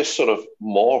it just sort of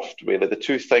morphed, really. The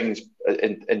two things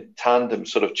in tandem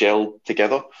sort of gelled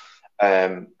together.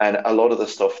 And a lot of the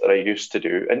stuff that I used to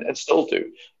do and still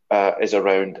do is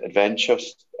around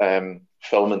adventures,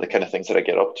 filming the kind of things that I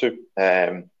get up to.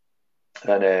 And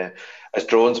as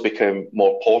drones became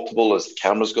more portable, as the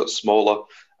cameras got smaller,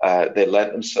 they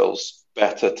lent themselves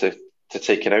better to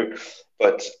taking out.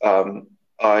 But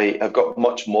I have got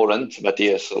much more into my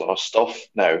DSLR stuff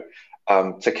now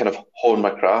to kind of hone my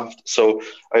craft. So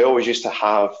I always used to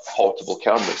have portable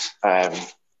cameras, and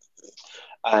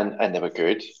they were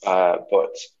good.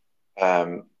 But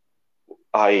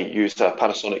I used a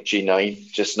Panasonic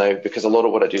G9 just now because a lot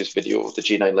of what I do is video. The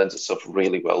G9 lends itself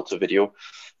really well to video,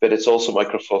 but it's also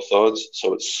Micro Four Thirds,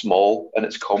 so it's small and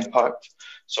it's compact.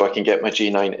 So I can get my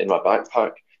G9 in my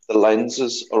backpack. The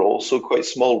lenses are also quite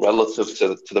small relative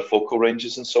to the focal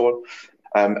ranges and so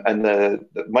on. And the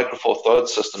Micro Four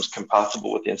Thirds system is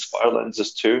compatible with the Inspire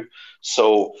lenses too.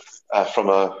 So from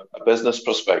a business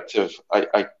perspective,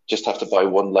 I just have to buy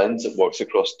one lens that works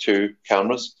across two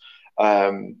cameras.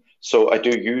 So I do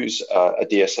use a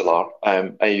DSLR.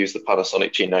 I use the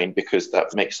Panasonic G9 because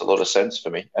that makes a lot of sense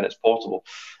for me, and it's portable.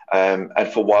 And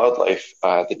for wildlife,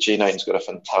 the G9's got a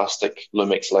fantastic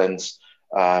Lumix lens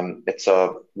It's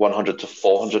a 100 to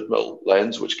 400 mil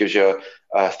lens, which gives you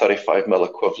a 35 mil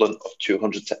equivalent of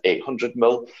 200 to 800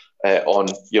 mil on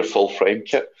your full frame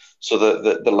kit. So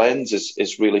the lens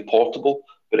is really portable,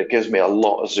 but it gives me a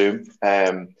lot of zoom.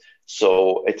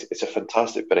 So it's a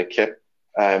fantastic bit of kit.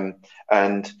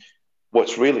 And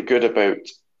what's really good about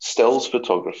stills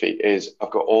photography is I've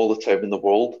got all the time in the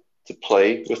world to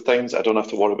play with things. I don't have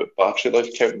to worry about battery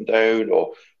life counting down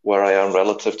or where I am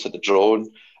relative to the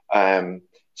drone.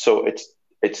 So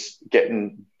it's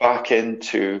getting back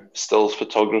into stills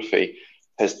photography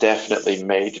has definitely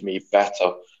made me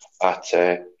better at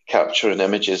capturing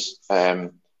images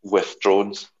with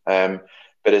drones.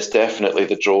 But it's definitely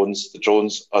the drones. The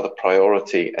drones are the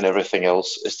priority, and everything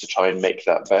else is to try and make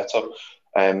that better.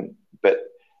 But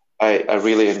I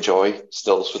really enjoy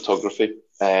stills photography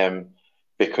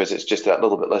because it's just that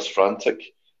little bit less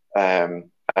frantic. And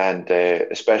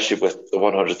especially with the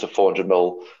 100 to 400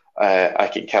 mil, I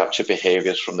can capture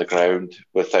behaviours from the ground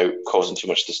without causing too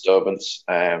much disturbance.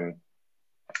 And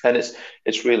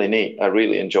it's really neat. I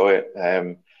really enjoy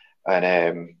it.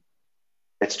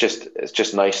 It's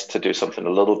just nice to do something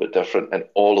a little bit different, and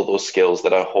all of those skills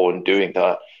that I honed doing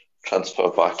that transfer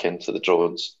back into the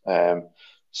drones.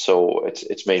 So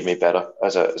it's made me better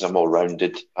as a more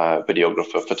rounded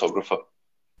videographer, photographer.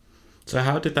 So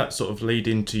how did that sort of lead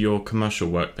into your commercial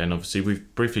work then? Obviously,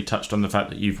 we've briefly touched on the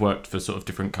fact that you've worked for sort of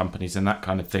different companies and that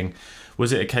kind of thing.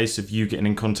 Was it a case of you getting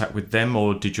in contact with them,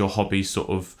 or did your hobby sort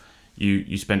of,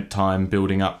 you spent time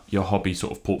building up your hobby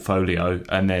sort of portfolio,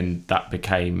 and then that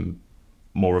became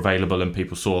more available and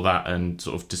people saw that and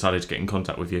sort of decided to get in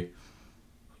contact with you?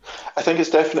 I think it's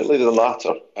definitely the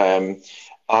latter.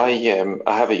 I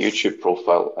have a YouTube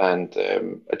profile, and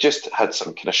I just had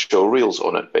some kind of show reels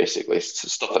on it, basically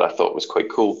stuff that I thought was quite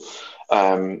cool.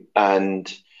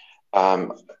 And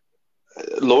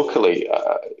locally,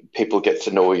 people get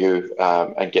to know you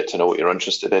and get to know what you're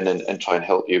interested in, and try and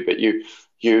help you. But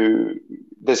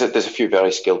there's a few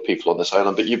very skilled people on this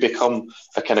island, but you become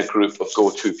a kind of group of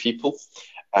go-to people.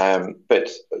 But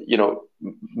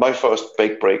my first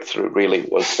big breakthrough really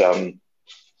was.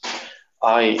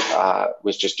 I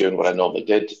was just doing what I normally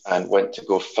did and went to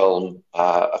go film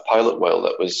a pilot whale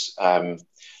that was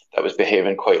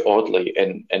behaving quite oddly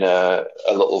in a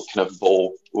little kind of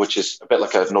bow, which is a bit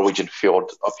like a Norwegian fjord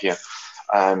up here.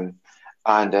 And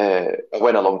I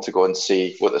went along to go and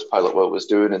see what this pilot whale was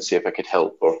doing and see if I could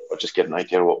help or just get an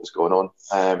idea of what was going on.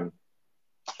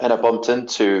 And I bumped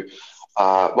into,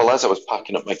 as I was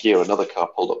packing up my gear, another car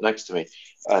pulled up next to me,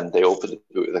 and they opened the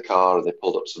boot of the car and they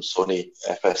pulled up some Sony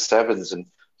FS7s and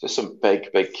just some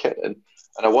big kit. And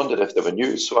I wondered if they were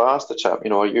new. So I asked the chap,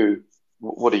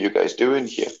 what are you guys doing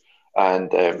here? And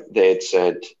they had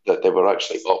said that they were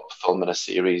actually up filming a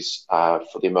series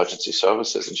for the emergency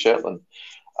services in Shetland.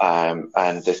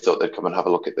 And they thought they'd come and have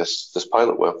a look at this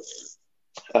pilot whale.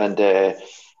 And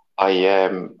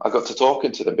I got to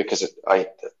talking to them because I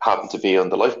happened to be on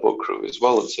the lifeboat crew as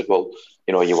well, and said, well,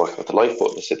 are you working with the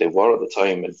lifeboat? And they said they were at the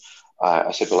time. And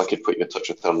I said, well, I could put you in touch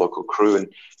with their local crew. And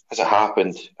as it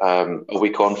happened, a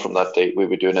week on from that date, we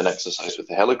were doing an exercise with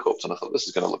the helicopter. And I thought, this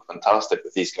is going to look fantastic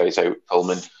with these guys out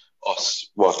filming us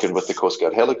working with the Coast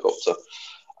Guard helicopter.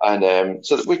 And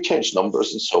so that we changed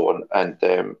numbers and so on. And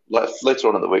later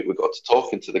on in the week, we got to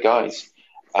talking to the guys.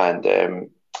 And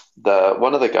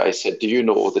one of the guys said, do you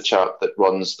know the chap that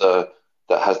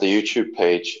has the YouTube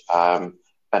page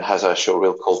and has a show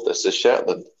reel called This Is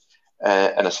Shetland?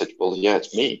 And I said, well, yeah,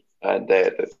 it's me. And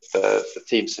the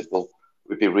team said, well,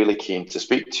 we'd be really keen to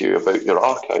speak to you about your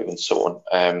archive and so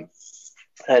on.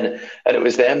 And it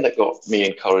was them that got me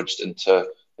encouraged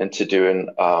into doing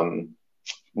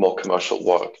more commercial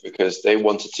work, because they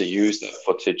wanted to use that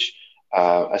footage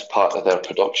as part of their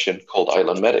production called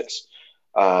Island Medics.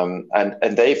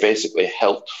 And they basically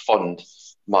helped fund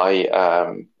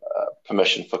my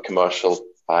permission for commercial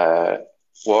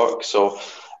work. So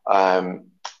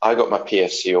I got my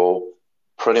PFCO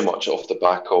pretty much off the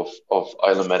back of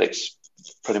Island Medics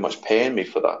pretty much paying me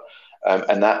for that.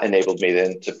 And that enabled me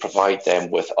then to provide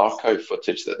them with archive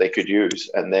footage that they could use.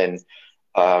 And then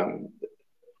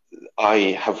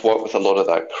I have worked with a lot of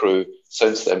that crew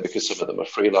since then, because some of them are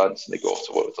freelance and they go off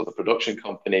to work with other production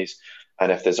companies.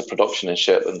 And if there's a production in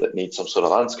Shetland that needs some sort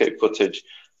of landscape footage,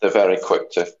 they're very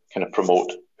quick to kind of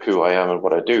promote who I am and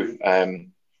what I do.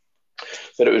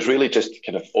 But it was really just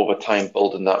kind of over time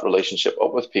building that relationship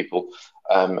up with people.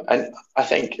 And I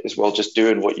think as well, just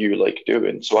doing what you like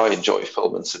doing. So I enjoy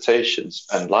filming cetaceans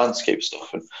and landscape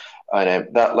stuff. And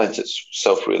that lent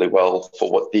itself really well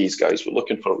for what these guys were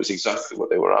looking for. It was exactly what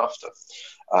they were after.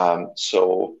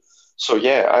 So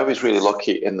yeah, I was really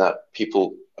lucky in that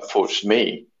people approached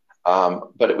me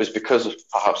But it was because of,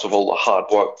 perhaps of all the hard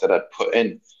work that I'd put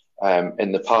in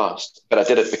the past. But I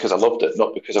did it because I loved it,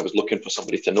 not because I was looking for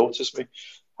somebody to notice me.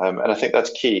 And I think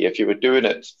that's key. If you were doing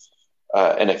it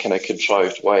in a kind of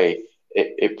contrived way,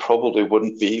 it probably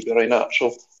wouldn't be very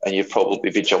natural, and you'd probably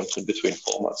be jumping between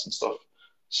formats and stuff.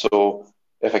 So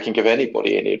if I can give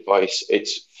anybody any advice,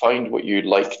 it's find what you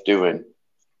like doing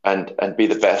and be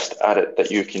the best at it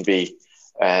that you can be.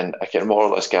 And I can more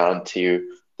or less guarantee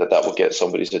you that will get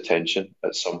somebody's attention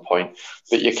at some point.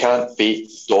 But you can't beat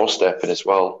doorstepping as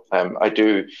well. I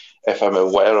do, if I'm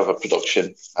aware of a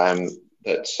production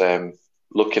that's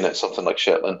looking at something like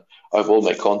Shetland, I will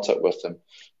make contact with them.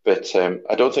 But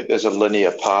I don't think there's a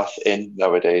linear path in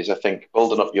nowadays. I think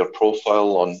building up your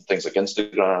profile on things like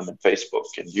Instagram and Facebook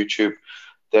and YouTube,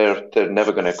 they're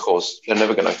never going to cause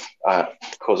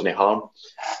any harm.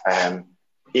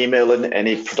 Emailing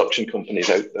any production companies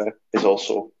out there is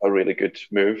also a really good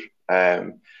move.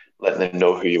 Letting them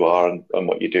know who you are and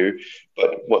what you do.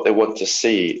 But what they want to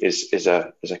see is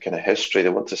a kind of history. They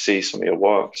want to see some of your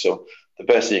work. So the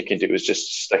best thing you can do is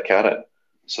just stick at it,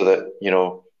 so that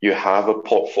you have a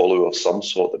portfolio of some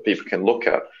sort that people can look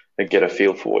at and get a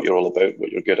feel for what you're all about,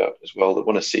 what you're good at as well. They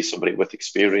want to see somebody with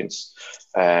experience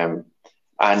and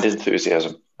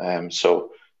enthusiasm.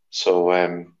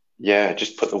 Yeah,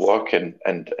 just put the work in,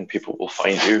 and people will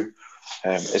find you.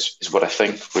 Is what I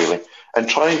think, really. And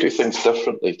try and do things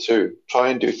differently too. Try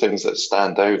and do things that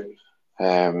stand out,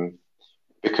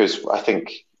 because I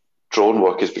think drone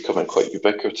work is becoming quite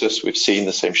ubiquitous. We've seen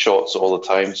the same shots all the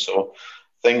time. So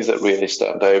things that really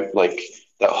stand out, like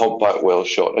that humpback whale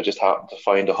shot. I just happened to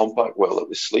find a humpback whale that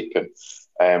was sleeping.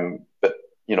 But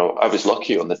I was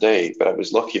lucky on the day, but I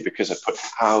was lucky because I put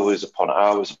hours upon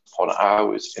hours upon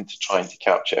hours into trying to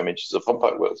capture images of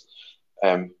humpback whales.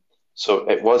 So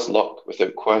it was luck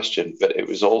without question, but it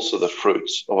was also the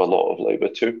fruits of a lot of labour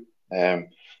too. And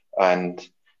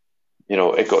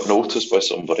it got noticed by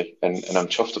somebody, and I'm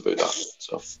chuffed about that.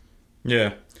 So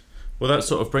yeah. Well, that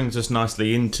sort of brings us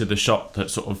nicely into the shot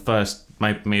that sort of first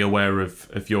made me aware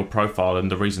of your profile and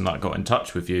the reason that I got in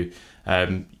touch with you.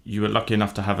 You were lucky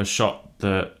enough to have a shot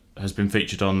that has been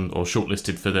featured on or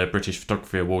shortlisted for the British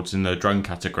Photography Awards in the drone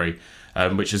category,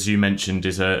 which, as you mentioned,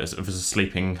 is a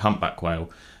sleeping humpback whale.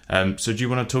 So do you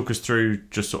want to talk us through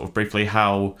just sort of briefly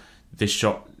how this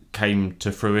shot came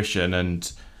to fruition?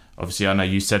 And obviously I know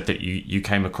you said that you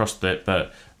came across it,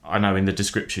 but I know in the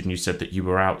description you said that you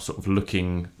were out sort of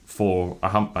looking for a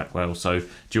humpback whale. So do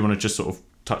you want to just sort of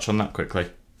touch on that quickly?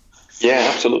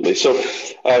 Yeah, absolutely. So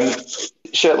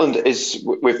Shetland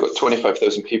we've got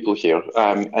 25,000 people here,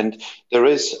 and there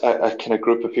is a kind of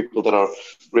group of people that are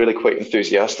really quite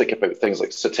enthusiastic about things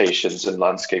like cetaceans and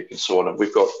landscape and so on. And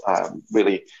we've got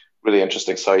really, really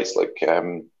interesting sites like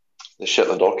the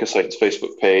Shetland Orca Sites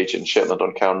Facebook page and Shetland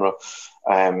on Camera.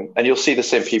 And you'll see the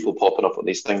same people popping up on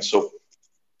these things. So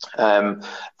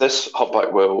this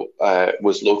humpback whale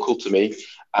was local to me,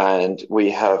 and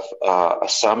we have a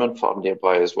salmon farm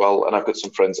nearby as well. And I've got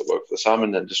some friends that work for the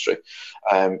salmon industry,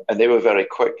 and they were very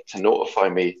quick to notify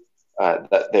me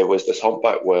that there was this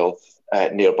humpback whale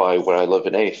nearby where I live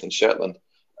in Aith in Shetland.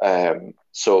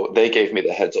 So they gave me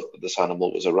the heads up that this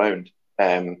animal was around.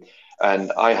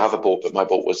 And I have a boat, but my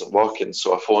boat wasn't working.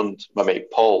 So I phoned my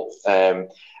mate Paul,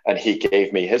 and he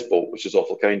gave me his boat, which is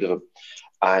awful kind of him.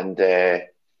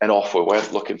 And off we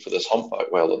went looking for this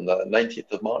humpback whale on the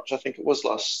 19th of March, I think it was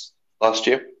last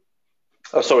year.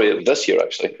 Oh, sorry, this year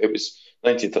actually. It was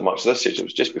 19th of March this year. So it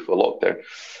was just before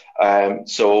lockdown.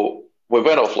 So we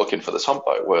went off looking for this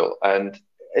humpback whale, and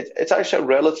it's actually a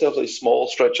relatively small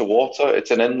stretch of water.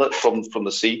 It's an inlet from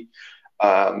the sea,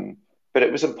 but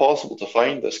it was impossible to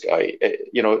find this guy.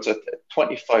 It's a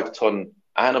 25-ton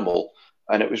animal,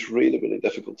 and it was really, really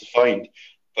difficult to find.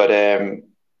 But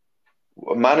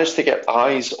I managed to get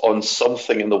eyes on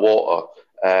something in the water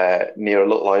near a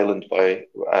little island by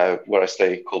where I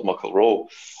stay called Muckle Row,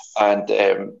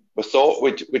 and we thought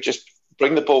we'd just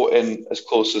bring the boat in as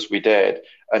close as we dared,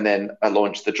 and then I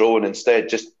launched the drone instead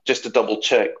just to double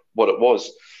check what it was.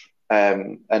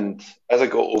 And as I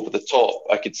got over the top,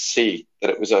 I could see that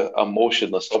it was a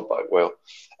motionless humpback whale,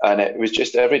 and it was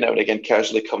just every now and again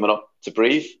casually coming up to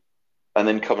breathe and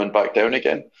then coming back down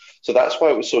again. So that's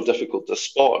why it was so difficult to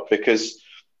spot, because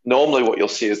normally what you'll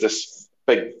see is this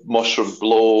big mushroom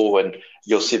blow, and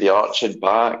you'll see the arching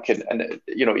back, and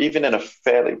even in a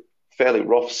fairly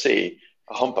rough sea,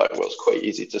 a humpback whale is quite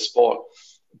easy to spot.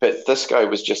 But this guy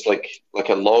was just like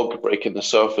a log breaking the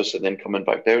surface and then coming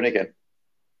back down again.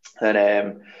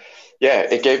 And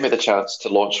it gave me the chance to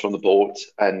launch from the boat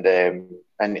and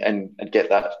get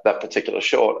that particular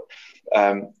shot.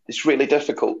 It's really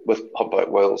difficult with humpback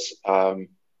whales,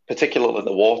 particularly in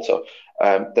the water,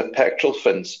 the pectoral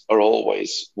fins are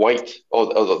always white,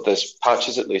 or there's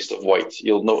patches at least of white.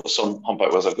 You'll notice some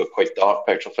humpback whales have got quite dark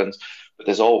pectoral fins, but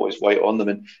there's always white on them.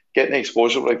 And getting the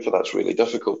exposure right for that's really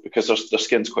difficult because their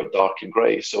skin's quite dark and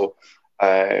grey. So,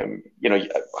 I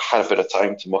had a bit of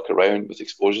time to muck around with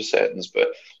exposure settings, but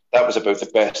that was about the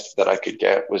best that I could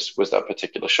get was that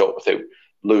particular shot without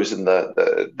losing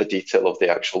the detail of the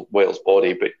actual whale's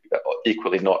body, but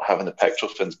equally not having the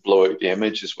pectoral fins blow out the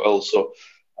image as well. So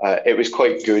it was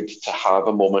quite good to have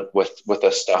a moment with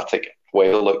a static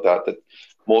whale like that. That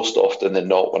most often than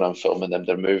not, when I'm filming them,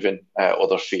 they're moving or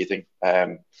they're feeding.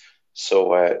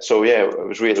 So yeah, I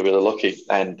was really, really lucky.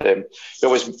 And you're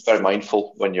always very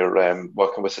mindful when you're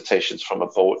working with cetaceans from a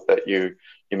boat that you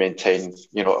maintain,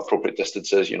 appropriate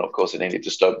distances. You're not causing any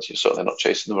disturbance. You're certainly not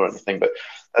chasing them or anything. But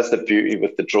that's the beauty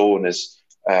with the drone is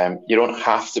you don't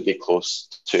have to be close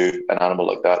to an animal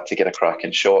like that to get a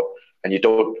cracking shot, and you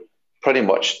pretty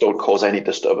much don't cause any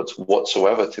disturbance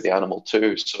whatsoever to the animal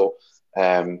too. So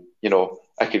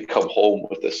I could come home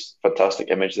with this fantastic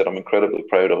image that I'm incredibly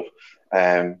proud of.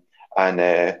 I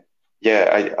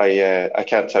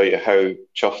can't tell you how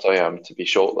chuffed I am to be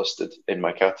shortlisted in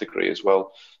my category as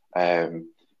well.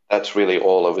 That's really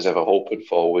all I was ever hoping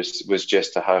for was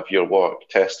just to have your work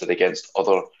tested against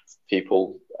other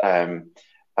people, and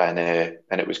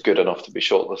it was good enough to be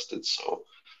shortlisted.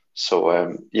 So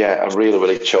I'm really,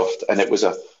 really chuffed, and it was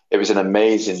an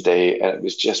amazing day, and it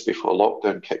was just before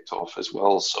lockdown kicked off as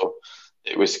well. So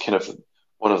it was kind of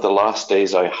one of the last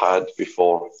days I had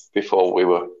before we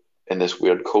were in this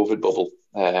weird COVID bubble.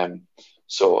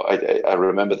 So I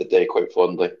remember the day quite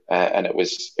fondly, and it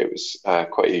was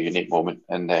quite a unique moment,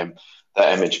 and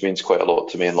that image means quite a lot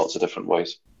to me in lots of different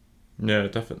ways. Yeah,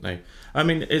 definitely. I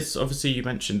mean, it's obviously you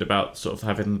mentioned about sort of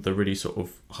having the really sort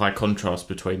of high contrast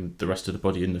between the rest of the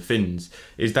body and the fins.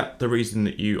 Is that the reason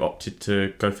that you opted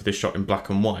to go for this shot in black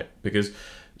and white? Because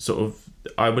sort of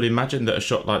I would imagine that a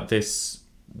shot like this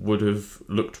would have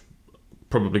looked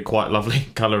probably quite lovely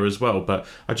in colour as well, but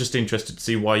I'm just interested to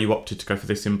see why you opted to go for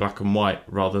this in black and white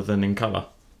rather than in colour.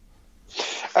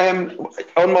 On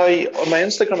my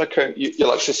Instagram account,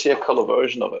 you'll actually see a colour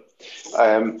version of it.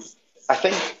 I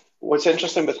think what's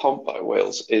interesting with humpback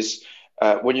whales is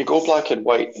when you go black and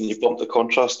white and you bump the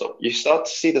contrast up, you start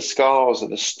to see the scars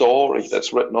and the story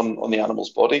that's written on the animal's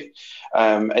body,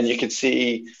 and you can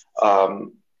see.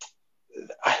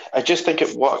 I just think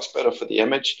it works better for the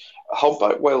image.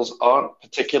 Humpback whales aren't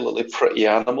particularly pretty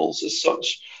animals as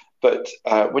such, but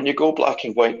when you go black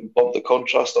and white and bump the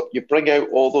contrast up, you bring out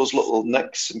all those little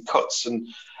nicks and cuts, and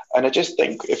I just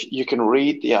think if you can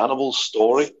read the animal's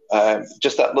story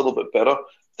just that little bit better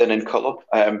than in colour.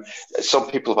 Some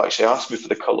people have actually asked me for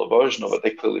the colour version of it.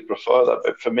 They clearly prefer that,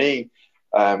 but for me,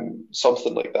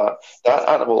 something like that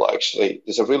animal actually,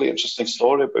 there's a really interesting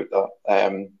story about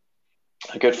that.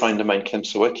 A good friend of mine, Kim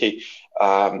Sawicki,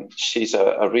 she's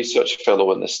a research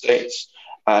fellow in the States,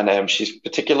 and she's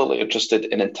particularly interested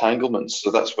in entanglements. So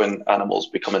that's when animals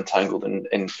become entangled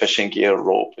in fishing gear,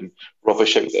 rope, and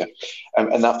rubbish out there.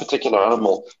 And that particular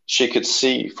animal, she could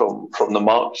see from the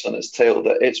marks on its tail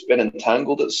that it's been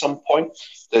entangled at some point.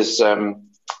 There's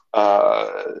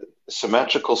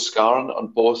symmetrical scarring on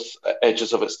both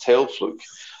edges of its tail fluke.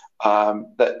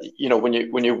 That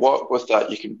when you work with that,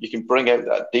 you can bring out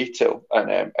that detail.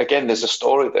 And again, there's a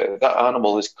story there. That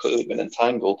animal has clearly been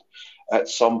entangled at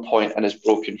some point and has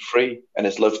broken free and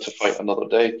has lived to fight another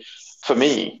day. For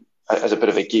me, as a bit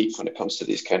of a geek when it comes to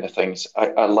these kind of things,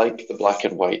 I like the black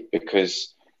and white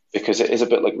because it is a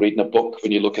bit like reading a book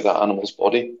when you look at that animal's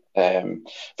body. But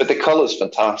the colour is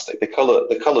fantastic. The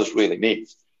colour is really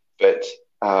neat. But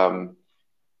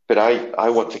I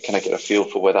want to kind of get a feel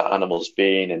for where that animal's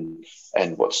been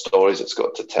and what stories it's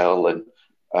got to tell, and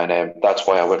that's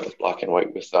why I went with black and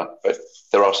white with that. But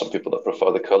there are some people that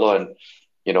prefer the colour, and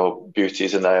beauty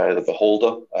is in the eye of the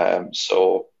beholder.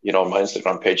 So on my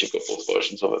Instagram page, you've got both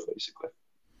versions of it basically.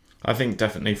 I think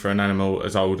definitely for an animal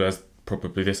as old as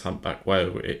probably this humpback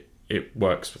whale, it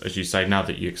works, as you say. Now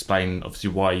that you explain obviously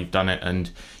why you've done it,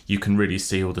 and you can really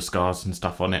see all the scars and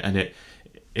stuff on it, and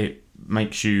it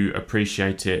makes you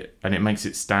appreciate it, and it makes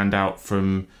it stand out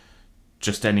from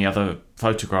just any other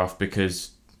photograph,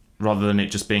 because rather than it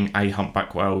just being a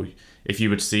humpback whale, if you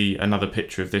would see another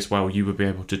picture of this whale, you would be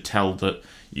able to tell that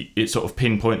it sort of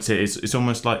pinpoints it. It's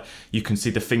almost like you can see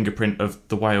the fingerprint of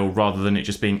the whale rather than it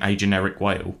just being a generic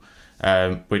whale,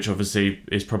 which obviously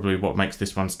is probably what makes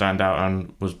this one stand out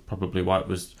and was probably why it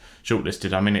was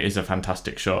shortlisted. I mean, it is a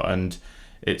fantastic shot, and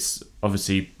it's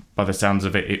obviously, by the sounds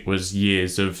of it, it was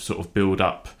years of sort of build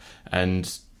up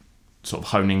and sort of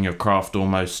honing your craft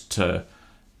almost to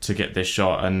to get this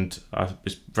shot, and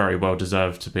it's very well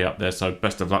deserved to be up there. So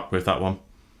best of luck with that one.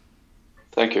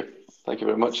 Thank you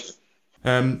very much.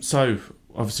 So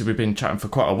obviously we've been chatting for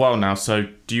quite a while now, so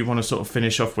do you want to sort of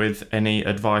finish off with any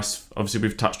advice? Obviously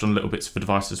we've touched on little bits of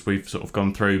advice as we've sort of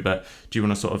gone through, but do you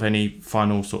want to sort of any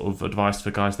final sort of advice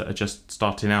for guys that are just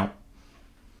starting out?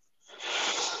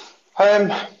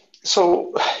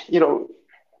 So,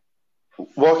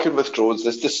 working with drones,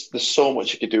 there's so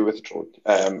much you can do with a drone,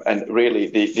 and really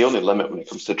the only limit when it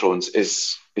comes to drones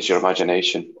is your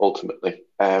imagination. Ultimately,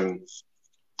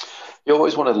 you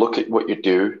always want to look at what you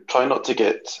do. Try not to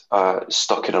get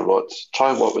stuck in a rut. Try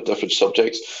and work with different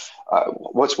subjects.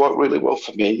 What's worked really well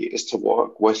for me is to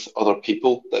work with other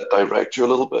people that direct you a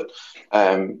little bit,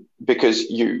 because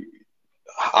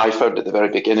I found at the very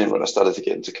beginning when I started to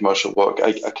get into commercial work,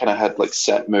 I kind of had like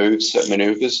set moves, set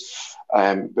maneuvers.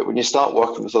 But when you start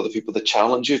working with other people that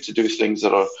challenge you to do things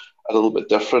that are a little bit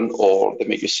different, or they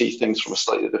make you see things from a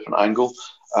slightly different angle,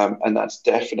 and that's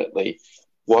definitely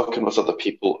working with other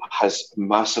people has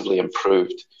massively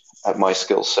improved my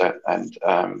skill set and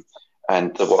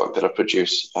the work that I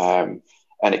produce, and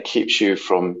it keeps you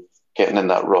from getting in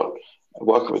that rut.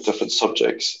 Working with different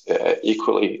subjects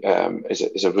equally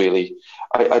is a really.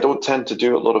 I don't tend to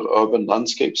do a lot of urban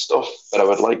landscape stuff, but I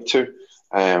would like to.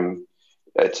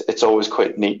 It's always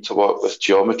quite neat to work with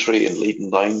geometry and leading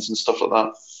lines and stuff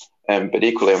like that. But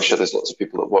equally, I'm sure there's lots of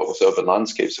people that work with urban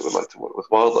landscapes that would like to work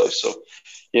with wildlife. So,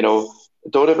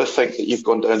 don't ever think that you've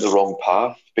gone down the wrong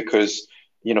path, because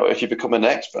if you become an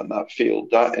expert in that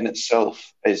field, that in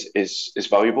itself is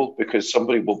valuable, because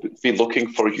somebody will be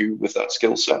looking for you with that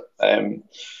skill set.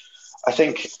 I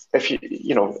think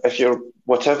if you're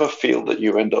whatever field that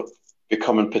you end up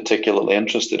becoming particularly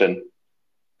interested in,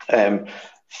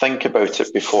 think about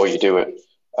it before you do it.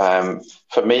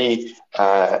 For me,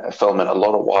 filming a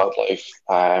lot of wildlife,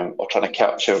 or trying to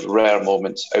capture rare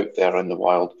moments out there in the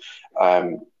wild,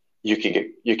 you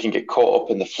can get caught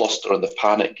up in the fluster and the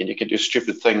panic, and you can do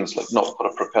stupid things like not put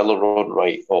a propeller on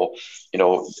right, or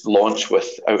launch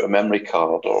without a memory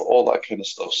card, or all that kind of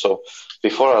stuff. So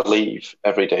before I leave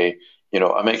every day,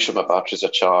 I make sure my batteries are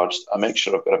charged. I make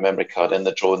sure I've got a memory card in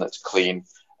the drone that's clean,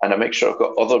 and I make sure I've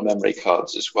got other memory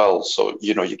cards as well. So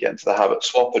you get into the habit of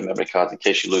swapping memory cards in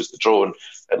case you lose the drone.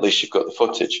 At least you've got the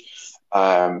footage.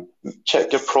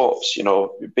 Check your props,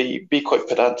 be quite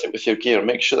pedantic with your gear,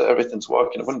 make sure that everything's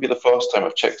working. It wouldn't be the first time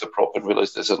I've checked a prop and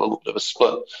realised there's a little bit of a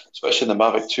split, especially in the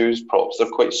Mavic 2's props. They're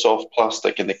quite soft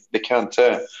plastic and they can't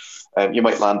tear. You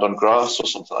might land on grass or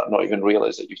something like that, not even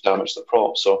realise that you've damaged the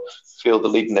prop. So feel the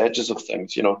leading edges of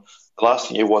things. The last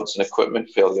thing you want is an equipment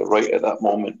failure right at that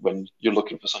moment when you're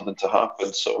looking for something to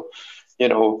happen. So,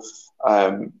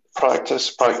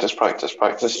 practice,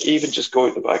 even just go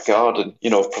out the back garden,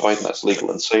 providing that's legal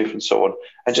and safe and so on,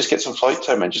 and just get some flight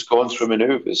time and just go on through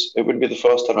maneuvers. It wouldn't be the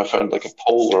first time I found like a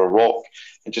pole or a rock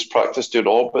and just practice doing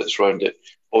orbits around it,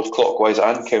 both clockwise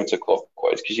and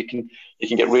counterclockwise, because you can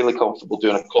get really comfortable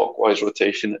doing a clockwise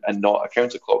rotation and not a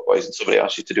counterclockwise, and somebody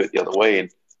asks you to do it the other way, and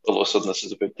all of a sudden this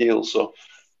is a big deal. So,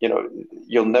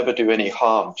 you'll never do any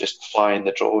harm just flying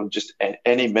the drone. Just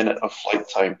any minute of flight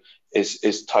time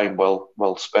is time well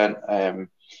spent. Play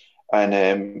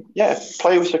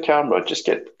with your camera. Just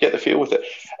get the feel with it,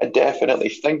 and definitely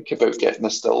think about getting a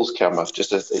stills camera.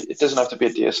 It doesn't have to be a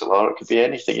DSLR. It could be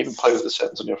anything. Even play with the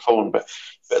settings on your phone, but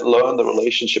learn the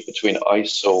relationship between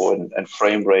ISO and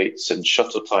frame rates and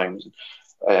shutter times,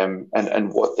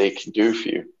 and what they can do for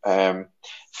you.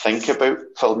 Think about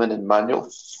filming in manual.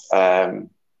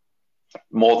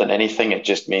 More than anything, it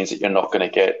just means that you're not going to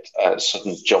get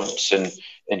sudden jumps in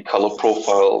color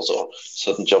profiles or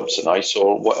sudden jumps in ISO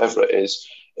or whatever it is.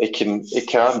 It can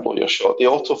blow your shot. The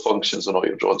auto functions on all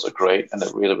your drones are great and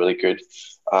they're really, really good.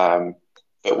 But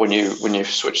when you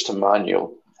switch to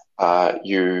manual,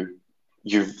 you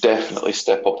definitely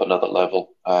step up another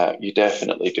level. You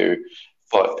definitely do.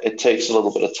 But it takes a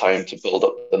little bit of time to build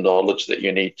up the knowledge that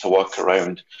you need to work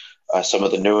around some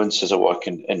of the nuances of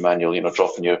working in manual,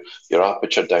 dropping your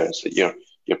aperture down so that you're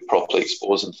properly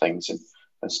exposing things and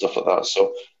stuff like that.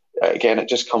 So again, it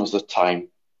just comes with time.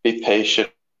 Be patient.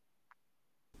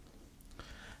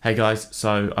 Hey guys,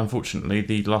 so unfortunately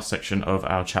the last section of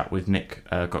our chat with Nick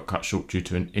got cut short due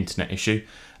to an internet issue.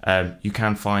 You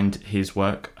can find his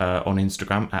work on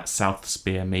Instagram at South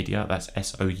Spear Media. That's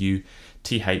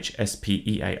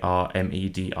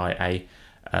SOUTHSPEARMEDIA.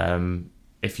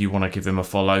 If you want to give him a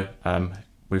follow,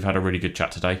 we've had a really good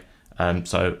chat today.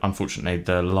 So unfortunately,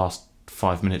 the last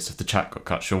 5 minutes of the chat got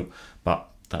cut short, but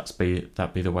that'd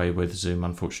be the way with Zoom,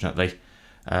 unfortunately.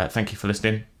 Thank you for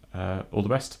listening. All the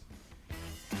best.